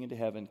getting into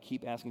heaven,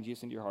 keep asking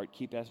Jesus into your heart,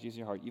 keep asking Jesus in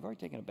your heart. You've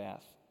already taken a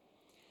bath.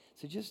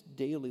 So just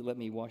daily let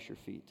me wash your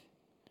feet.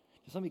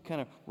 Just let me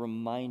kind of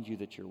remind you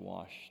that you're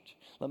washed.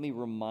 Let me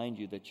remind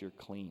you that you're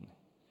clean.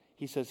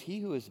 He says,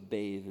 he who is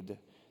bathed,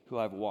 who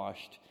I've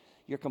washed,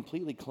 you're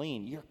completely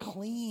clean. You're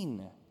clean.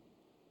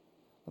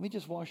 Let me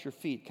just wash your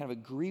feet. Kind of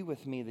agree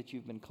with me that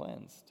you've been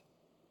cleansed.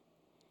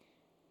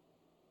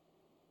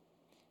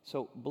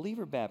 So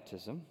believer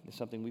baptism is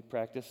something we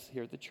practice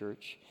here at the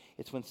church.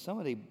 It's when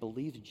somebody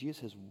believes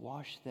Jesus has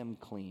washed them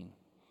clean.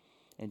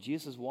 And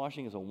Jesus'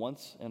 washing is a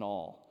once and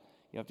all.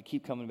 You don't have to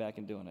keep coming back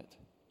and doing it.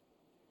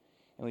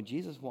 And when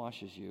Jesus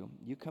washes you,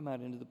 you come out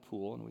into the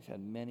pool, and we've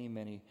had many,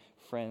 many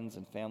friends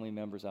and family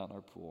members out in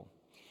our pool,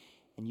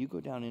 and you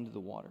go down into the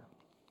water.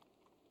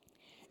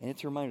 And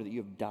it's a reminder that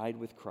you have died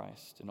with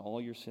Christ, and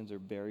all your sins are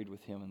buried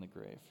with him in the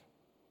grave.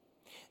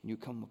 And you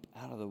come up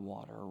out of the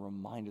water, a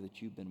reminder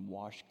that you've been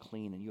washed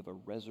clean and you have a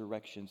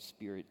resurrection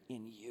spirit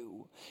in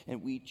you.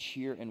 And we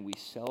cheer and we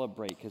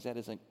celebrate because that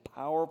is a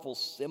powerful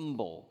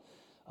symbol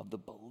of the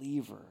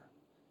believer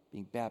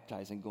being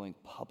baptized and going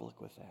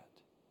public with that.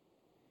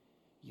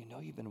 You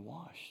know you've been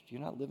washed. You're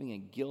not living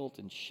in guilt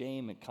and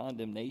shame and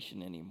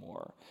condemnation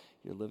anymore.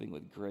 You're living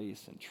with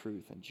grace and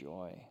truth and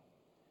joy.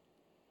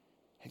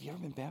 Have you ever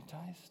been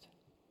baptized?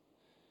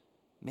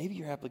 Maybe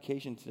your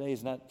application today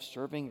is not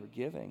serving or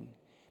giving.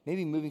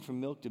 Maybe moving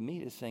from milk to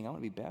meat is saying, I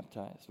want to be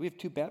baptized. We have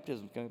 2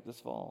 baptisms coming up this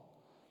fall.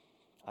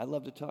 I'd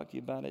love to talk to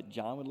you about it.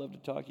 John would love to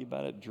talk to you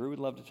about it. Drew would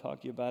love to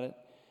talk to you about it.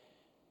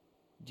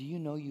 Do you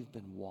know you've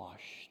been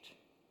washed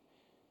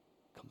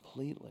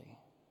completely?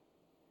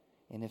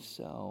 And if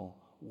so,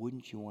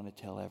 wouldn't you want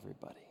to tell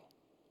everybody?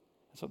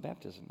 That's what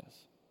baptism is.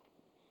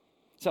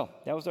 So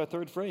that was our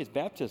third phrase,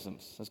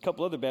 baptisms. There's a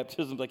couple other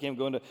baptisms. I can't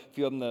go into a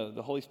few of them.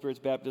 The Holy Spirit's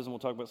baptism we'll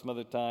talk about some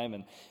other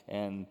time.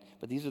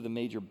 But these are the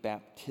major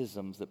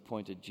baptisms that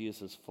point to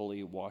Jesus'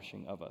 fully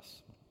washing of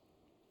us.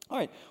 All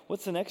right,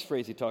 what's the next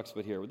phrase he talks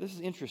about here? Well, this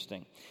is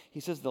interesting. He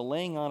says the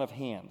laying on of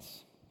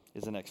hands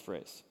is the next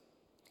phrase.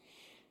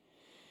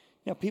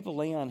 Now, people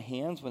lay on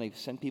hands when they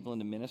send people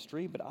into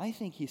ministry, but I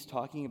think he's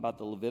talking about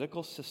the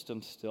Levitical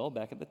system still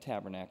back at the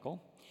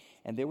tabernacle.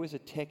 And there was a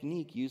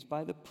technique used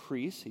by the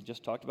priests. He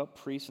just talked about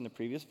priests in the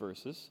previous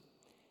verses.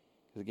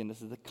 Because again,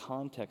 this is the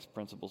context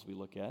principles we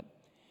look at.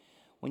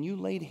 When you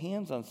laid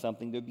hands on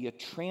something, there'd be a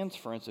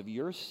transference of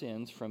your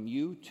sins from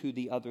you to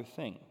the other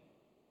thing.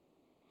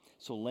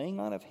 So laying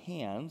on of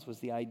hands was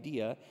the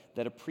idea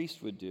that a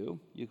priest would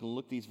do. You can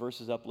look these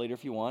verses up later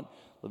if you want.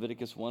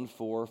 Leviticus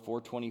 1:4,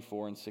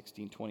 4:24, and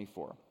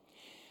 16:24.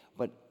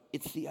 But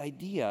it's the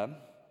idea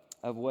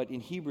of what in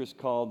Hebrew is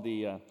called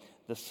the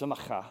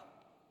samacha,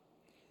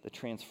 the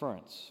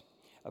transference.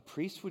 A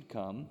priest would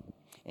come,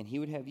 and he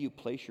would have you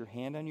place your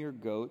hand on your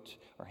goat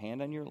or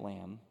hand on your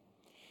lamb,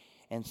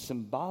 and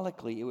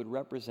symbolically it would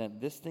represent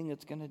this thing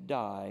that's going to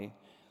die.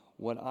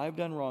 What I've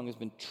done wrong has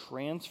been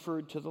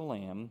transferred to the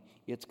lamb.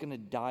 It's going to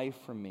die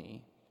for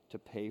me to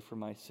pay for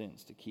my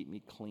sins, to keep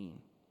me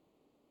clean.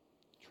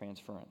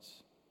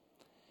 Transference.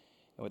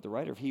 And what the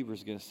writer of Hebrews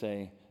is going to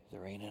say,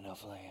 there ain't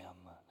enough lamb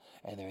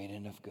and there ain't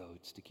enough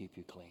goats to keep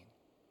you clean.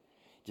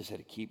 Just had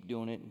to keep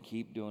doing it and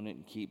keep doing it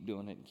and keep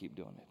doing it and keep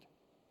doing it.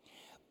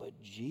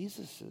 But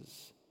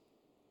Jesus'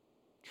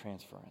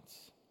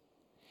 transference,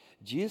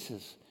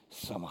 Jesus'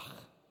 samach,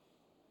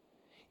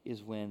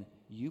 is when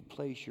you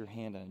place your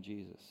hand on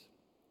Jesus.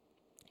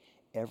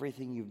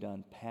 Everything you've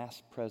done,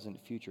 past, present,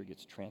 future,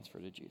 gets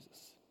transferred to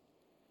Jesus.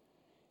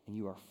 And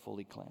you are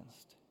fully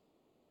cleansed.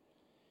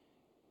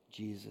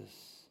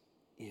 Jesus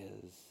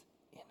is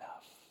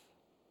enough.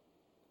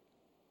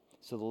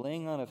 So the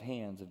laying on of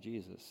hands of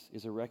Jesus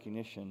is a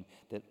recognition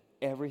that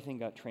everything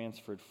got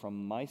transferred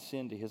from my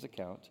sin to his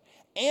account,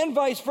 and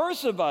vice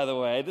versa, by the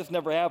way. This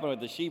never happened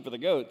with the sheep or the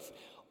goats.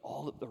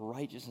 All of the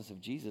righteousness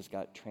of Jesus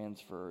got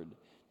transferred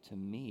to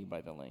me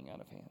by the laying on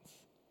of hands.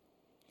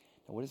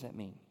 Now, what does that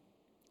mean?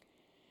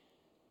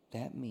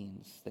 That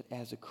means that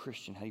as a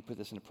Christian, how do you put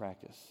this into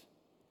practice?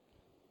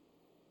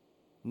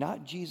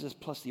 Not Jesus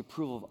plus the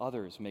approval of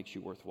others makes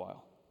you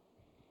worthwhile.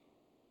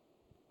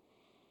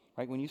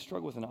 Right? When you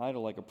struggle with an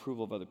idol like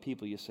approval of other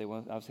people, you say,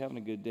 well, I was having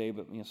a good day,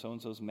 but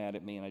so-and-so's mad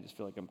at me and I just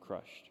feel like I'm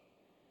crushed.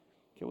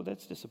 Okay, well,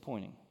 that's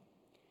disappointing.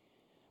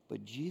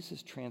 But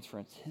Jesus'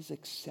 transference, his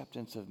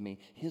acceptance of me,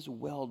 his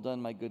well done,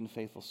 my good and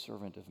faithful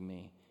servant of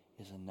me,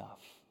 is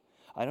enough.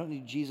 I don't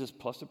need Jesus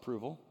plus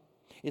approval.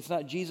 It's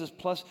not Jesus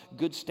plus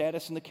good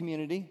status in the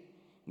community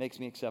makes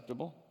me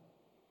acceptable.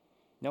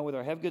 Now, whether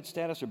I have good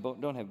status or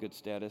don't have good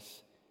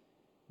status,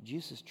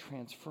 Jesus'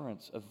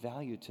 transference of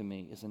value to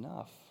me is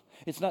enough.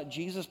 It's not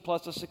Jesus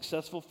plus a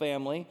successful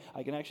family.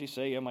 I can actually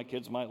say, yeah, my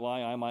kids might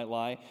lie, I might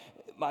lie.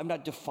 I'm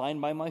not defined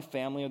by my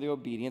family or the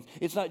obedience.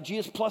 It's not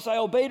Jesus plus I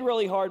obeyed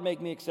really hard,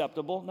 make me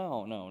acceptable.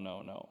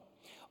 No.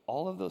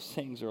 All of those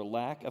things are a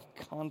lack of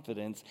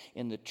confidence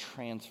in the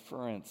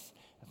transference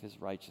of his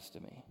righteousness to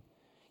me.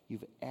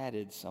 You've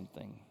added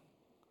something.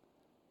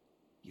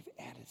 You've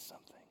added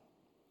something.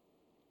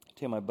 I'll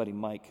tell you, my buddy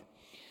Mike,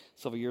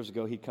 several years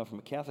ago, he'd come from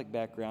a Catholic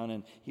background,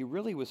 and he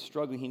really was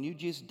struggling. He knew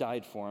Jesus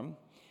died for him.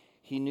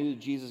 He knew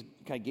Jesus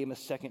kind of gave him a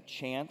second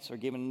chance or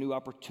gave him a new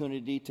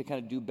opportunity to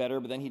kind of do better,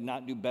 but then he'd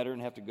not do better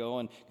and have to go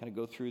and kind of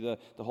go through the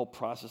whole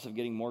process of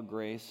getting more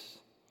grace.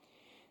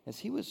 As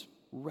he was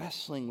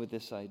wrestling with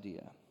this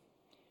idea,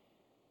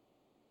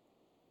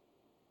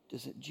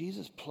 is it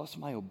Jesus plus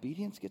my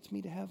obedience gets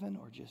me to heaven,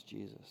 or just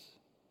Jesus?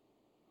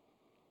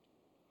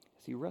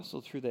 As he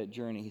wrestled through that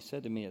journey, he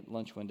said to me at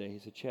lunch one day, he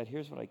said, Chad,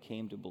 here's what I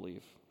came to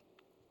believe.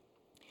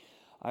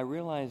 I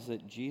realized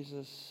that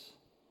Jesus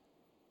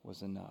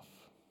was enough.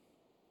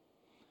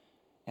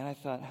 And I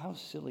thought, how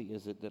silly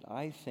is it that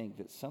I think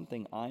that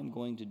something I'm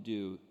going to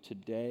do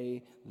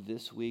today,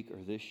 this week,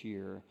 or this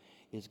year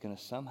is going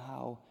to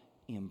somehow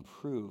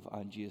improve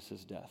on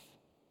Jesus' death?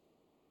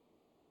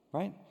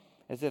 Right?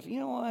 As if, you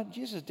know what,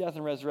 Jesus' death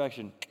and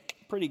resurrection,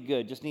 pretty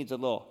good, just needs a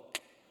little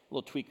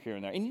tweak here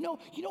and there. And you know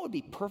what would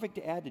be perfect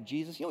to add to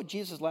Jesus? You know what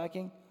Jesus is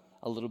lacking?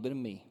 A little bit of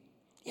me.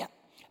 Yeah,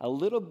 a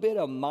little bit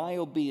of my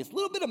obedience, a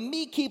little bit of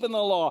me keeping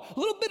the law, a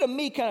little bit of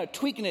me kind of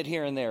tweaking it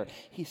here and there.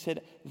 He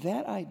said,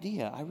 that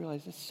idea, I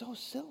realized it's so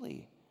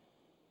silly.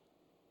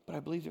 But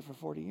I believed it for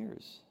 40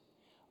 years.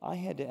 I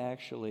had to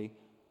actually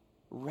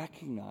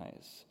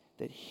recognize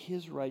that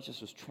his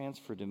righteousness was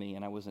transferred to me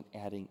and I wasn't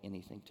adding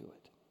anything to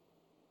it.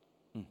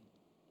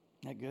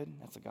 Isn't that good?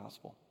 That's the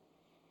gospel.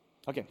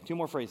 Okay, two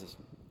more phrases.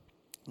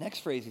 Next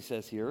phrase he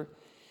says here,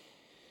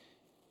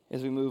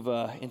 as we move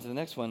into the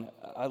next one,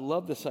 I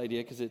love this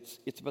idea because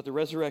it's about the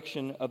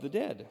resurrection of the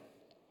dead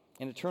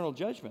and eternal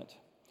judgment.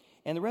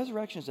 And the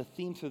resurrection is a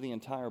theme through the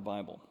entire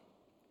Bible.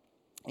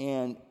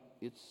 And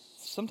it's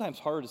sometimes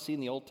hard to see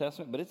in the Old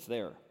Testament, but it's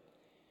there.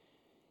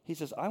 He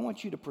says, I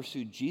want you to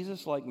pursue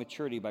Jesus-like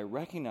maturity by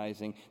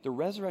recognizing the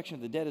resurrection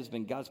of the dead has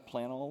been God's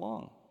plan all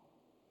along.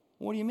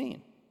 What do you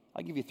mean?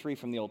 I'll give you three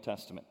from the Old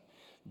Testament.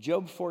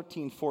 Job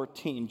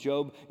 14:14.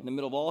 Job, in the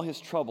middle of all his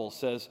trouble,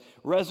 says,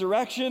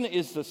 resurrection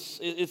is the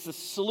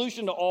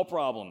solution to all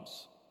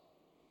problems.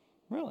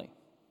 Really?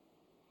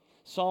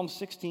 Psalm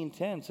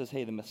 16:10 says,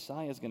 hey, the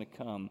Messiah is going to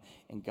come,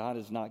 and God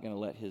is not going to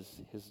let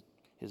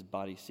his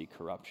body see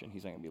corruption.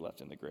 He's not going to be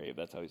left in the grave.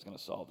 That's how he's going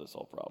to solve this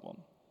whole problem.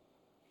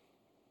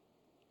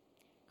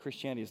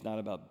 Christianity is not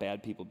about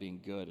bad people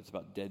being good. It's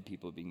about dead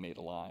people being made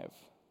alive.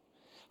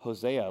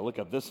 Hosea, look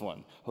up this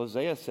one.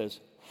 Hosea says,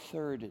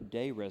 third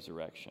day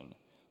resurrection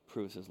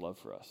proves his love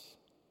for us.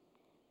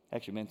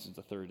 Actually mentions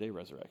the third day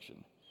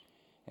resurrection.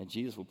 And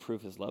Jesus will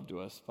prove his love to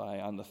us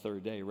by, on the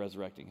third day,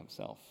 resurrecting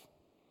himself.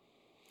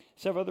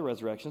 Several other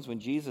resurrections. When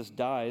Jesus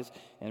dies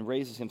and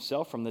raises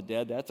himself from the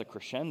dead, that's a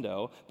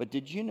crescendo. But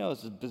did you know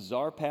there's a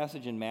bizarre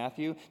passage in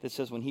Matthew that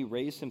says when he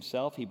raised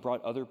himself, he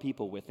brought other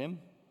people with him?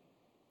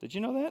 Did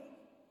you know that?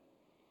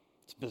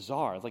 It's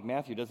bizarre. It's like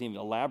Matthew doesn't even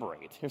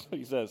elaborate. Here's what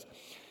he says.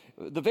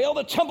 The veil of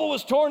the temple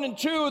was torn in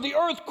two, the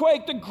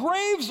earthquake, the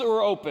graves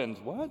were opened.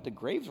 What? The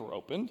graves were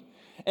opened?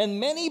 And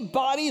many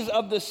bodies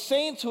of the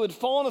saints who had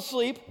fallen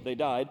asleep, they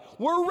died,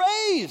 were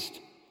raised.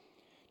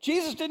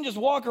 Jesus didn't just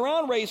walk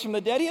around raised from the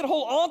dead. He had a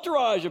whole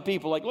entourage of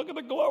people. Like, look at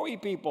the glowy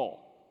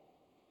people.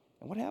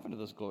 And what happened to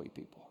those glowy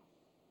people?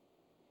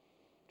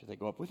 Did they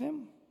go up with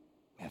him?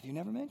 Matthew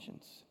never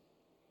mentions.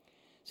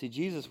 See,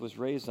 Jesus was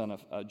raised on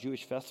a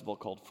Jewish festival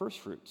called First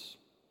Fruits.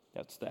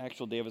 That's the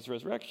actual day of his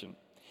resurrection.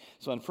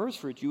 So on First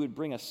Fruits, you would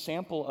bring a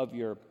sample of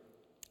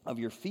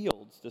your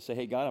fields to say,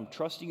 hey, God, I'm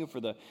trusting you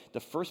for the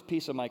first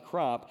piece of my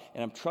crop,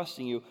 and I'm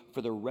trusting you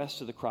for the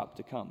rest of the crop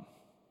to come.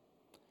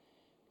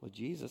 Well,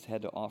 Jesus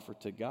had to offer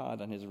to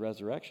God on his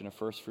resurrection a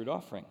first fruit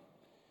offering.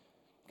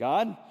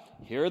 God,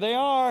 here they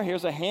are.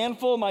 Here's a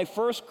handful of my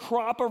first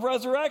crop of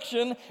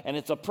resurrection, and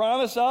it's a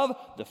promise of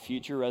the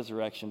future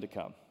resurrection to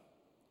come.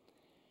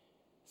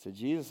 So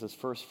Jesus'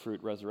 first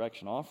fruit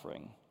resurrection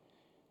offering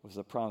was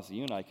the promise that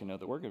you and I can know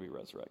that we're going to be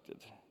resurrected,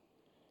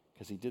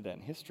 because he did that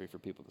in history for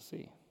people to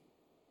see.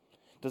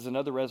 There's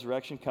another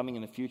resurrection coming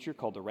in the future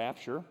called the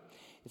rapture.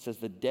 It says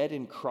the dead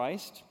in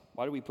Christ.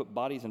 Why do we put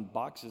bodies in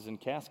boxes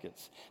and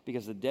caskets?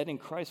 Because the dead in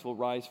Christ will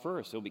rise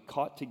first. They'll be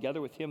caught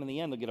together with him in the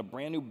end. They'll get a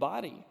brand new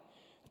body.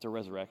 It's a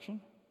resurrection.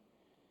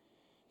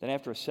 Then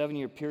after a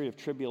 7-year period of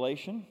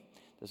tribulation,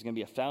 there's going to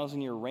be a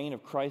 1,000-year reign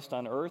of Christ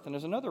on earth. And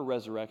there's another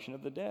resurrection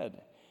of the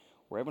dead,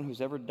 where everyone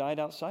who's ever died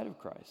outside of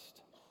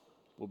Christ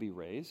will be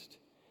raised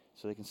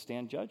so they can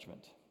stand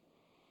judgment.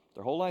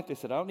 Their whole life they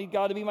said, I don't need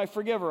God to be my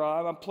forgiver.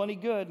 I'm plenty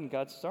good. And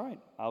God says, all right,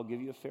 I'll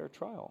give you a fair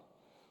trial.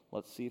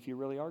 Let's see if you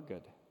really are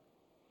good.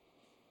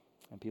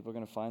 And people are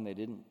going to find they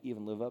didn't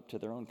even live up to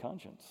their own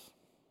conscience,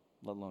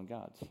 let alone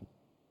God's.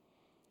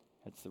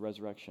 It's the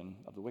resurrection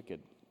of the wicked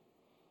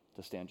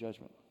to stand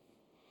judgment.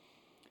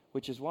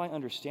 Which is why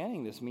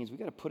understanding this means we've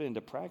got to put it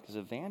into practice.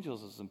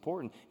 Evangelism is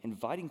important.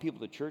 Inviting people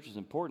to church is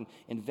important.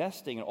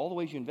 Investing in all the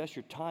ways you invest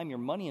your time, your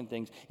money in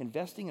things.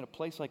 Investing in a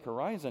place like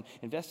Horizon.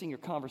 Investing your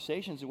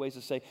conversations in ways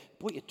to say,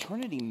 boy,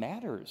 eternity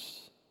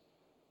matters.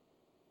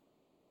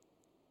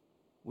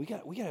 We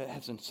got to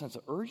have some sense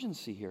of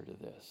urgency here to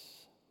this.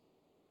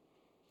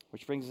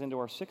 Which brings us into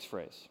our sixth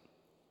phrase.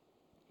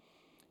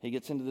 He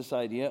gets into this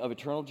idea of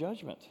eternal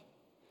judgment.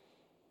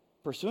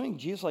 Pursuing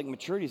Jesus-like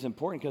maturity is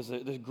important because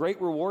there's great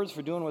rewards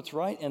for doing what's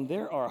right, and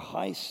there are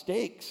high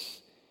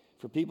stakes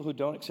for people who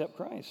don't accept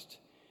Christ.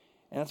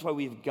 And that's why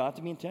we've got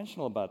to be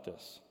intentional about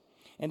this.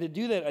 And to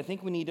do that, I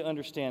think we need to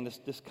understand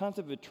this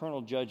concept of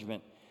eternal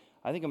judgment.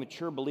 I think a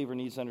mature believer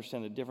needs to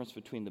understand the difference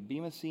between the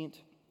Bema seat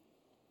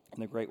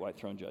and the great white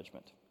throne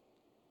judgment.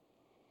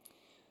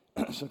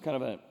 So kind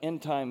of an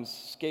end times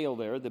scale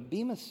there. The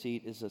Bema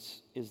seat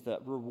is the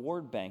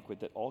reward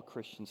banquet that all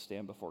Christians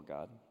stand before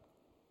God.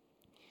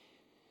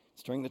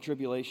 It's during the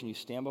tribulation you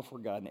stand before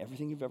God in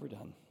everything you've ever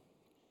done.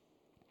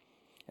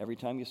 Every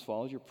time you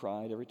swallowed your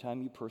pride, every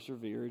time you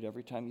persevered,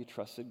 every time you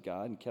trusted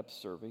God and kept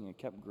serving and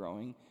kept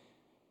growing,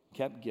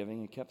 kept giving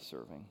and kept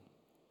serving.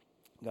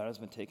 God has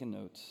been taking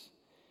notes.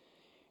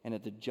 And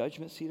at the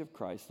judgment seat of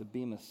Christ, the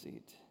Bema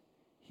seat,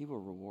 he will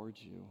reward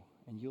you.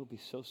 And you'll be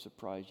so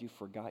surprised you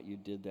forgot you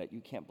did that. You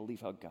can't believe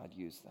how God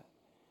used that.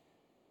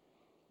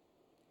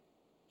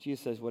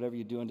 Jesus says, whatever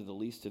you do unto the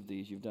least of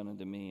these, you've done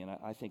unto me. And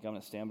I think I'm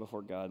going to stand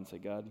before God and say,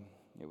 God,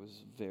 it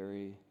was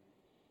very,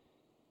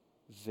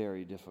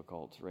 very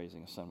difficult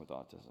raising a son with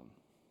autism.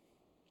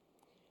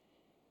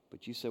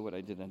 But you said what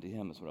I did unto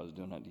him is what I was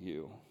doing unto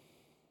you.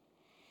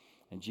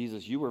 And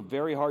Jesus, you were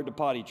very hard to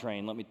potty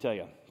train, let me tell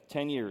you.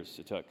 10 years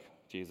it took,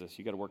 Jesus.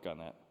 You got to work on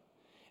that.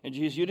 And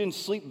Jesus, you didn't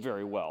sleep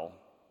very well.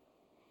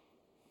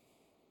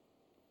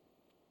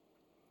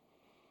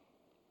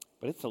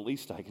 But it's the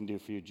least I can do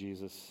for you,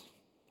 Jesus.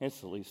 It's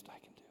the least I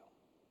can do.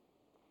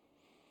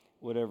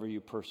 Whatever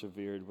you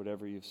persevered,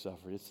 whatever you've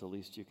suffered, it's the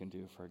least you can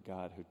do for a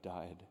God who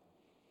died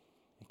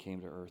and came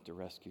to earth to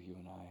rescue you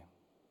and I.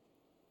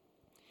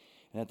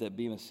 And at that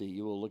Bema seat,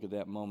 you will look at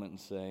that moment and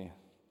say,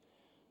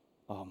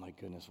 oh my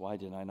goodness, why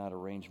did I not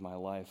arrange my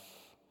life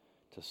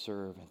to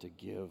serve and to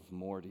give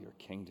more to your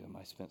kingdom?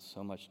 I spent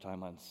so much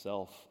time on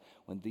self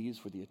when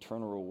these were the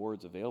eternal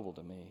rewards available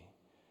to me.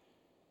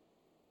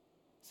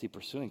 See,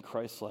 pursuing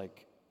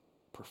Christ-like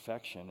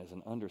perfection is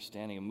an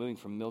understanding of moving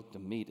from milk to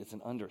meat. It's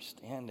an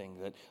understanding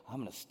that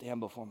I'm going to stand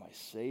before my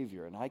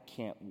Savior, and I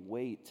can't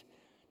wait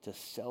to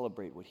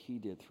celebrate what he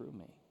did through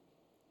me.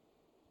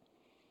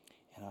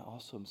 And I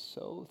also am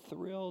so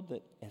thrilled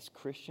that as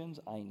Christians,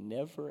 I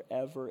never,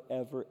 ever,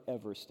 ever,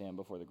 ever stand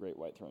before the great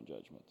white throne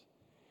judgment.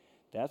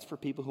 That's for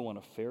people who want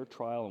a fair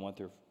trial and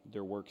want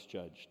their works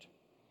judged.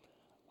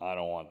 I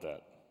don't want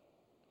that.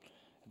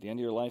 At the end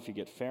of your life, you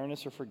get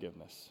fairness or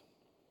forgiveness.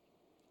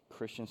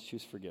 Christians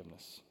choose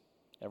forgiveness.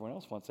 Everyone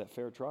else wants that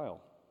fair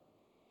trial.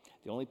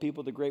 The only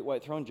people at the great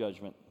white throne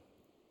judgment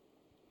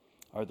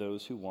are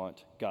those who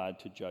want God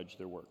to judge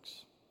their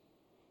works.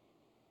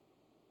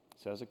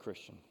 So as a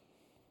Christian,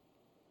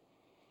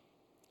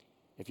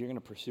 if you're going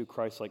to pursue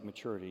Christ-like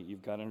maturity,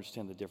 you've got to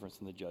understand the difference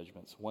in the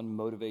judgments. One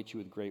motivates you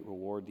with great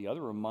reward. The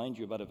other reminds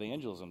you about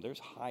evangelism. There's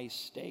high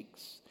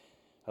stakes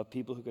of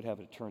people who could have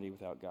an eternity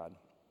without God.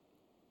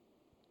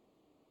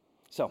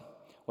 So,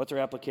 what's our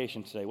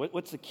application today?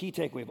 What's the key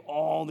takeaway of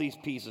all these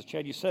pieces?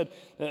 Chad, you said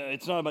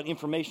it's not about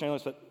information, I know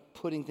it's about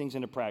putting things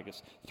into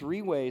practice.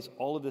 3 ways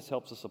all of this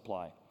helps us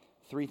apply.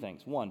 3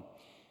 things. 1,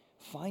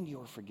 find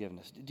your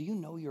forgiveness. Do you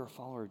know you're a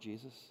follower of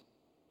Jesus?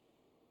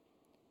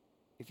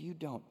 If you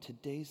don't,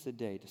 today's the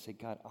day to say,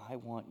 God, I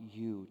want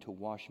you to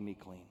wash me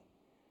clean.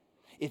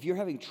 If you're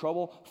having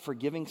trouble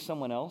forgiving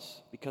someone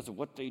else because of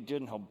what they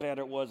did and how bad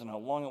it was and how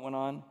long it went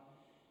on,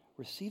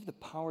 receive the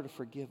power to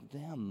forgive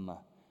them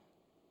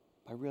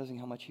by realizing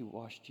how much he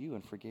washed you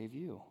and forgave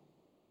you.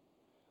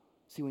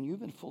 See, when you've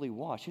been fully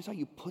washed, here's how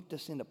you put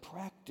this into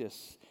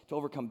practice to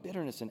overcome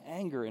bitterness and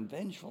anger and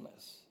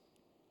vengefulness.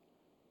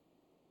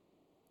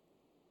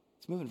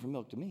 It's moving from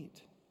milk to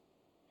meat.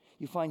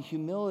 You find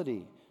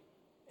humility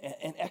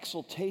and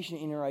exaltation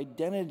in your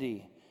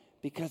identity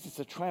because it's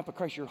a triumph of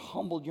Christ. You're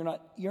humbled.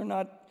 You're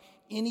not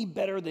any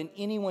better than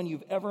anyone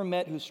you've ever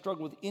met who's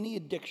struggled with any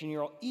addiction.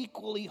 You're all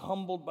equally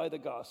humbled by the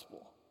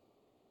gospel.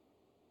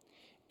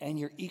 And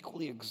you're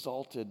equally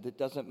exalted. It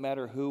doesn't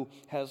matter who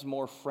has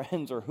more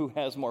friends or who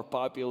has more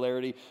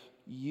popularity.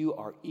 You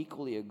are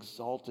equally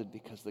exalted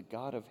because the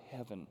God of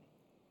heaven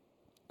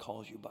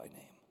calls you by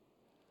name.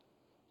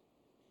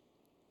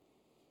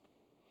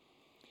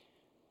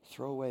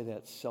 Throw away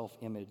that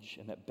self-image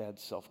and that bad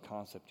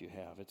self-concept you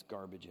have. It's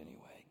garbage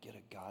anyway. Get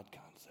a God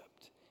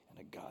concept and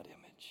a God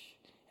image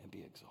and be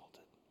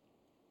exalted.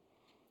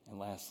 And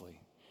lastly,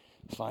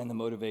 find the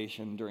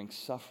motivation during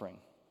suffering.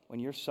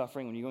 When you're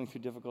suffering, when you're going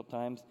through difficult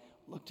times,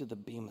 look to the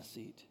bema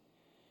seat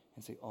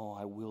and say, oh,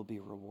 I will be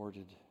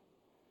rewarded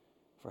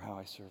for how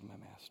I serve my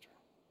master.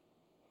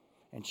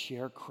 And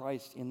share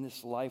Christ in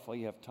this life while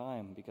you have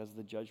time because of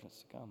the judgments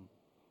to come.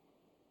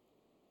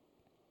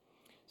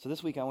 So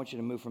this week I want you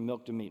to move from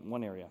milk to meat in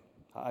one area.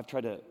 I've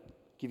tried to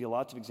give you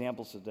lots of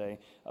examples today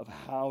of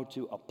how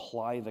to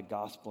apply the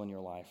gospel in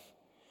your life.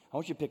 I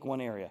want you to pick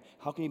one area.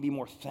 How can you be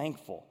more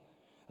thankful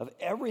of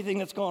everything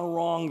that's gone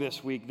wrong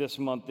this week, this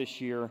month, this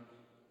year?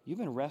 You've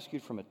been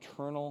rescued from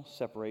eternal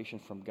separation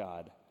from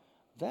God.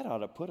 That ought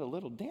to put a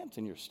little dance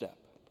in your step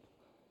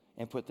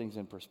and put things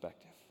in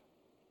perspective.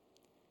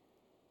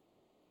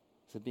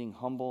 Is it being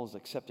humble? Is it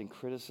accepting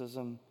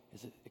criticism?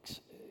 Is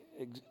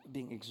it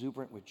being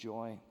exuberant with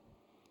joy?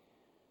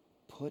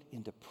 Put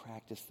into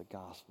practice the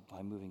gospel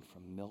by moving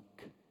from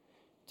milk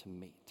to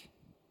meat.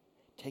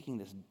 Taking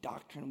this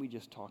doctrine we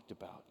just talked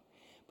about,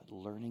 but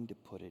learning to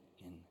put it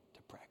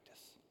into practice.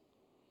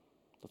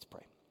 Let's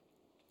pray.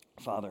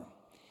 Father,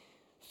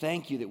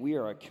 thank you that we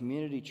are a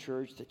community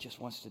church that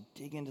just wants to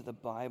dig into the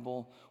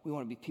Bible. We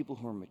want to be people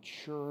who are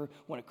mature,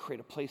 want to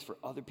create a place for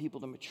other people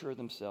to mature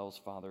themselves,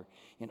 Father.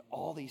 In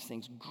all these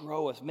things,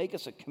 grow us. Make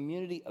us a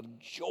community of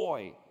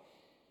joy.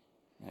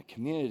 And a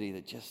community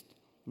that just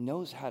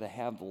knows how to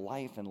have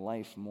life and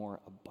life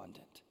more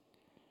abundant.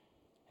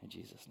 In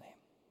Jesus' name.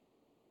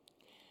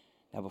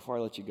 Now, before I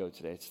let you go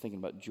today, it's thinking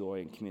about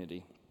joy and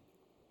community.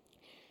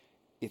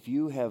 If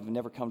you have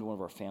never come to one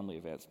of our family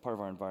events, part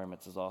of our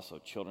environments is also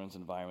children's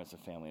environments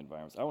and family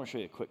environments. I want to show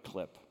you a quick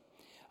clip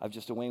of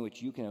just a way in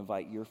which you can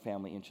invite your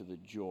family into the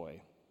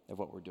joy of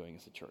what we're doing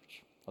as a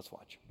church. Let's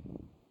watch.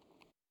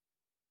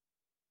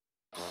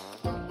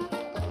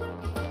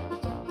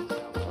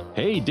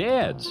 Hey,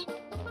 dads!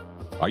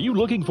 Are you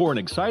looking for an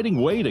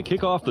exciting way to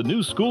kick off the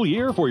new school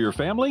year for your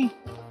family?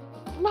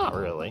 Not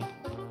really.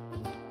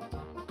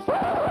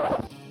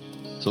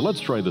 So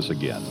let's try this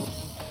again.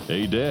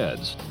 Hey,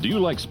 dads, do you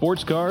like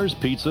sports cars,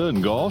 pizza,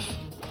 and golf?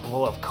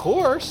 Well, of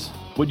course.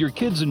 Would your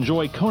kids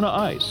enjoy Kona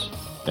Ice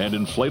and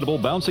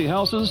inflatable bouncy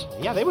houses?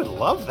 Yeah, they would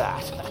love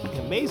that. That'd be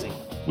amazing.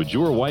 Would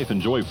your wife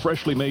enjoy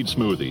freshly made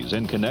smoothies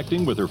and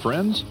connecting with her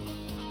friends?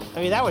 I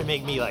mean, that would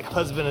make me like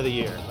husband of the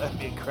year. That'd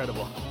be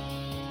incredible.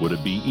 Would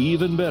it be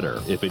even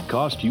better if it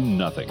cost you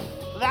nothing?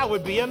 That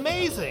would be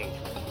amazing.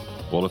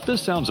 Well, if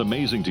this sounds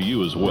amazing to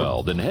you as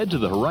well, then head to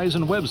the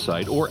Horizon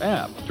website or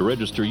app to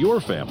register your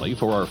family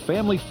for our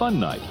Family Fun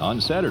Night on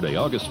Saturday,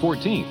 August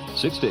 14th,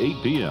 6 to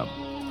 8 p.m.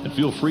 And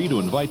feel free to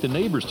invite the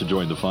neighbors to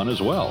join the fun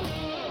as well.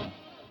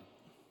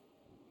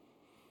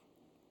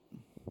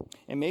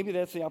 And maybe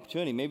that's the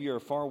opportunity. Maybe you're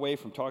far away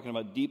from talking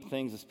about deep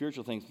things and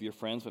spiritual things with your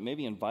friends, but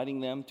maybe inviting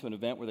them to an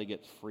event where they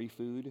get free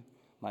food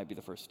might be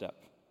the first step.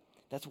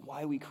 That's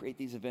why we create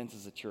these events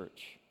as a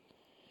church.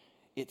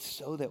 It's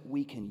so that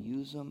we can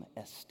use them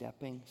as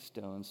stepping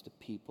stones to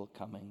people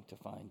coming to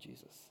find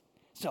Jesus.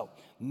 So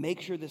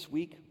make sure this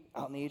week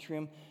out in the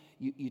atrium,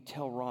 you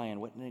tell Ryan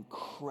what an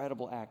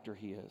incredible actor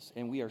he is.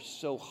 And we are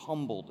so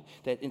humbled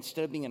that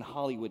instead of being in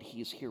Hollywood,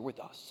 he is here with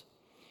us.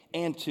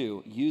 And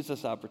 2, use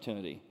this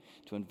opportunity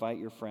to invite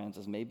your friends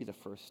as maybe the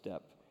first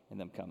step in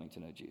them coming to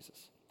know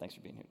Jesus. Thanks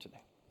for being here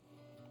today.